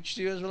 I'm preached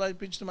to you as well I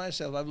preach to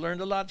myself. I've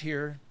learned a lot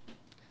here.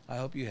 I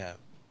hope you have.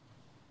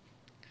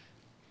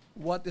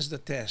 What is the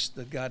test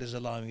that God is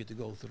allowing you to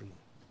go through?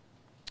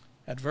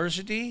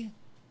 Adversity,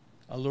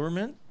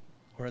 allurement,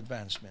 or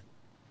advancement?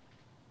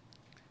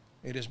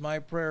 It is my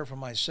prayer for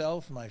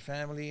myself, my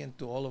family, and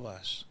to all of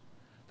us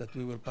that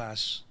we will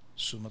pass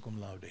summa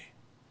cum laude.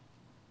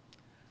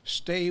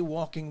 Stay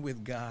walking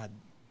with God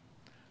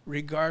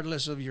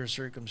regardless of your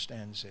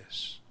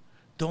circumstances.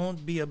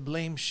 Don't be a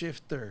blame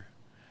shifter,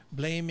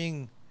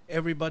 blaming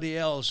everybody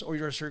else or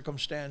your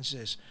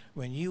circumstances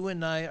when you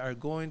and I are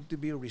going to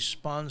be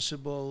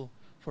responsible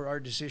for our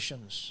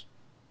decisions.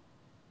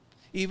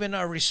 Even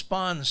our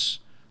response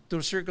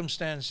to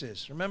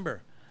circumstances.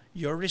 Remember,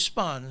 your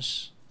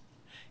response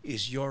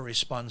is your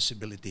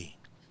responsibility.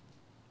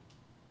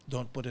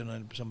 Don't put it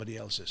on somebody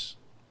else's.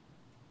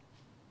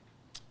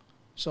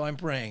 So I'm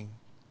praying,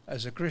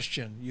 as a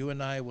Christian, you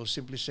and I will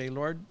simply say,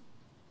 Lord,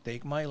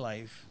 take my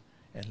life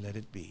and let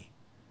it be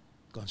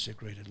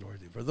consecrated,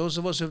 Lord. For those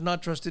of us who have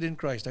not trusted in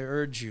Christ, I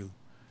urge you,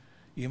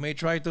 you may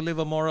try to live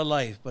a moral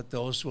life, but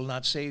those will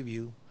not save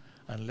you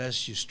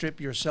unless you strip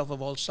yourself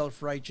of all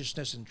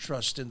self-righteousness and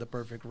trust in the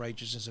perfect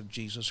righteousness of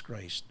Jesus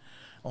Christ.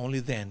 Only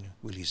then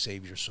will He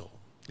save your soul.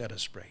 Let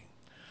us pray.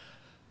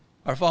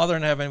 Our Father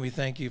in heaven, we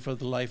thank you for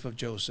the life of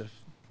Joseph.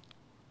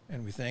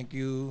 And we thank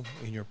you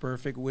in your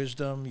perfect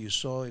wisdom. You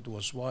saw it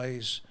was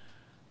wise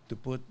to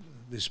put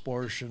these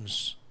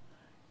portions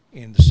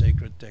in the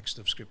sacred text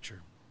of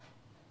Scripture.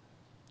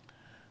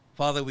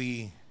 Father,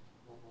 we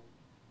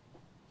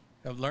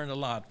have learned a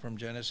lot from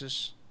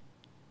Genesis.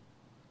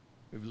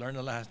 We've learned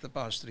a lot the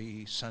past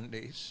 3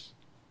 Sundays.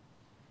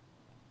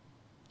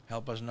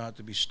 Help us not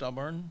to be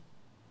stubborn.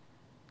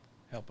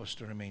 Help us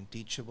to remain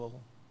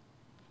teachable.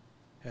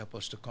 Help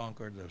us to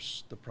conquer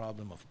the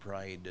problem of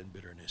pride and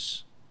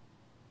bitterness.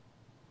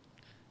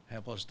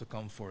 Help us to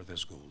come forth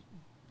as gold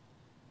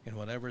in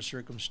whatever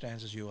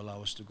circumstances you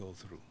allow us to go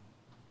through,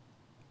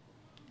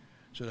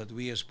 so that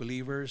we as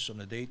believers on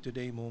a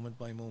day-to-day,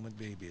 moment-by-moment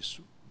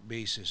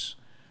basis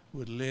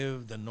would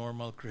live the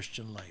normal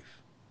Christian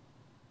life,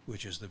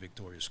 which is the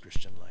victorious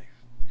Christian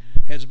life.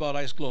 Heads bowed,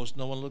 eyes closed,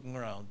 no one looking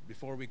around.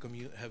 Before we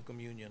have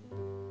communion,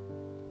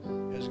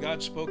 has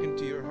God spoken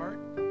to your heart?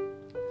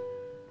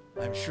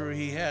 I'm sure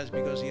He has,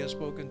 because He has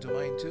spoken to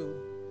mine too.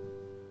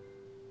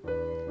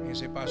 You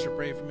say, Pastor,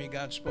 pray for me.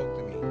 God spoke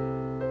to me.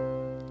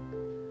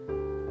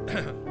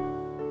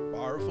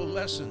 Powerful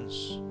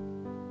lessons,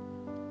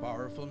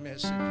 powerful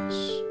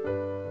messages.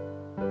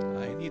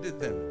 I needed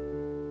them.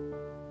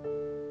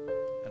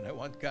 And I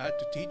want God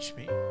to teach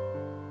me.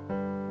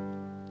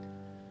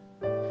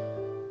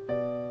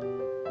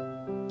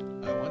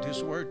 I want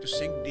His Word to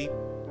sink deep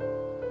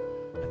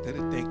until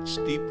it takes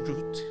deep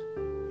root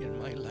in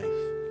my life.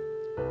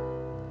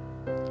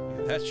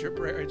 If that's your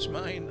prayer, it's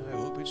mine. I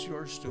hope it's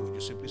yours too. Would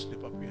you simply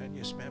slip up your hand?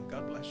 Yes, ma'am.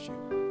 God bless you.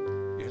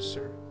 Yes,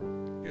 sir.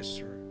 Yes,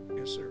 sir.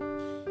 Yes, sir.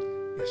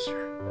 Yes,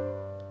 sir.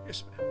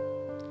 Yes, ma'am.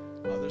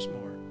 Others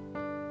more.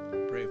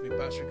 Pray with me.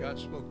 Pastor, God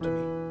spoke to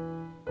me.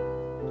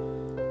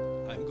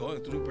 I'm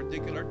going through a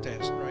particular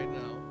test right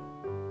now,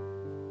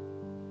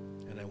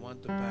 and I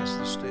want to pass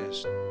this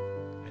test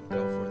and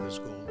come forth as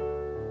gold.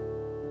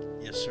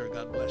 Yes, sir.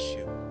 God bless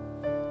you.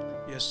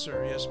 Yes,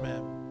 sir. Yes,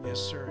 ma'am. Yes,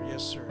 sir.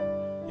 Yes, sir.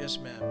 Yes,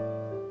 ma'am.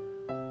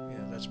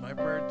 Yeah, that's my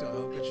prayer too. I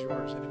hope it's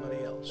yours.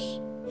 Anybody else?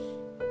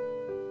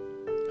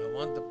 I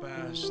want to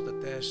pass the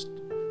test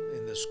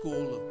in the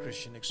school of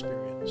Christian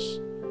experience.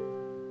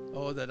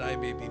 Oh, that I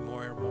may be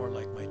more and more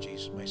like my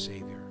Jesus, my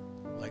Savior,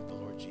 like the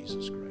Lord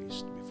Jesus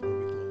Christ. Before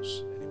we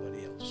close,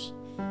 anybody else?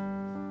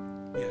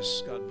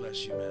 Yes, God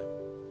bless you, ma'am.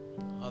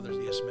 Others,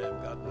 yes,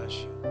 ma'am. God bless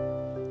you.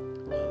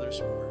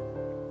 Others more.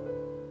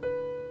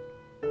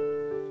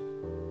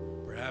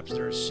 Perhaps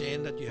there is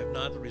sin that you have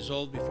not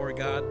resolved before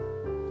God,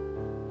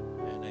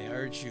 and I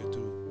urge you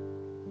to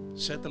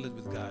settle it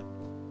with God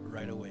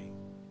right away.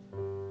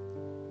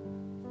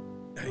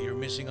 You're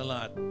missing a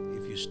lot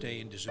if you stay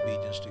in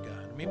disobedience to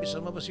God. Maybe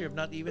some of us here have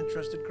not even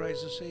trusted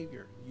Christ as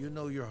Savior. You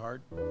know your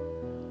heart.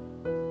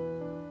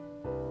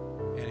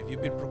 And if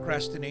you've been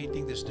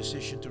procrastinating this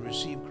decision to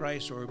receive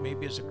Christ, or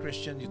maybe as a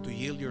Christian to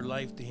yield your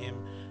life to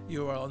Him,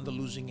 you are on the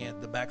losing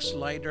end. The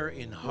backslider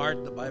in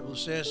heart, the Bible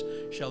says,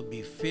 shall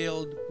be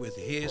filled with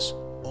his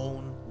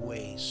own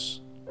ways.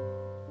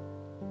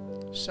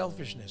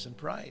 Selfishness and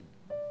pride.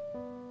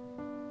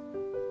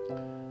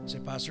 Say,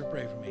 Pastor,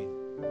 pray for me.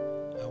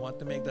 I want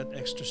to make that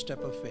extra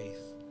step of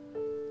faith.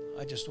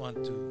 I just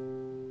want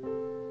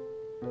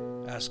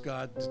to ask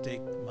God to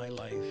take my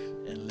life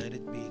and let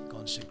it be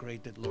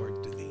consecrated,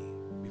 Lord, to Thee.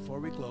 Before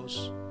we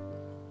close,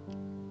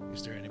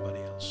 is there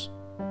anybody else?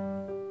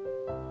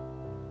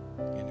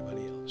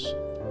 Anybody else?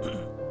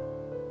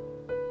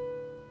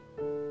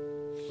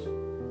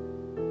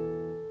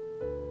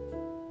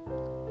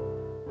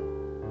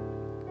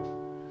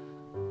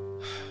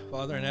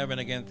 Father in heaven,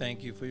 again,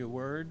 thank You for Your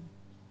word.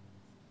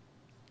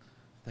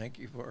 Thank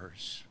You for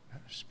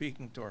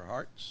speaking to our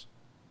hearts.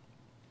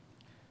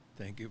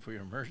 Thank You for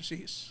Your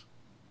mercies.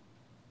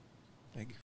 Thank you.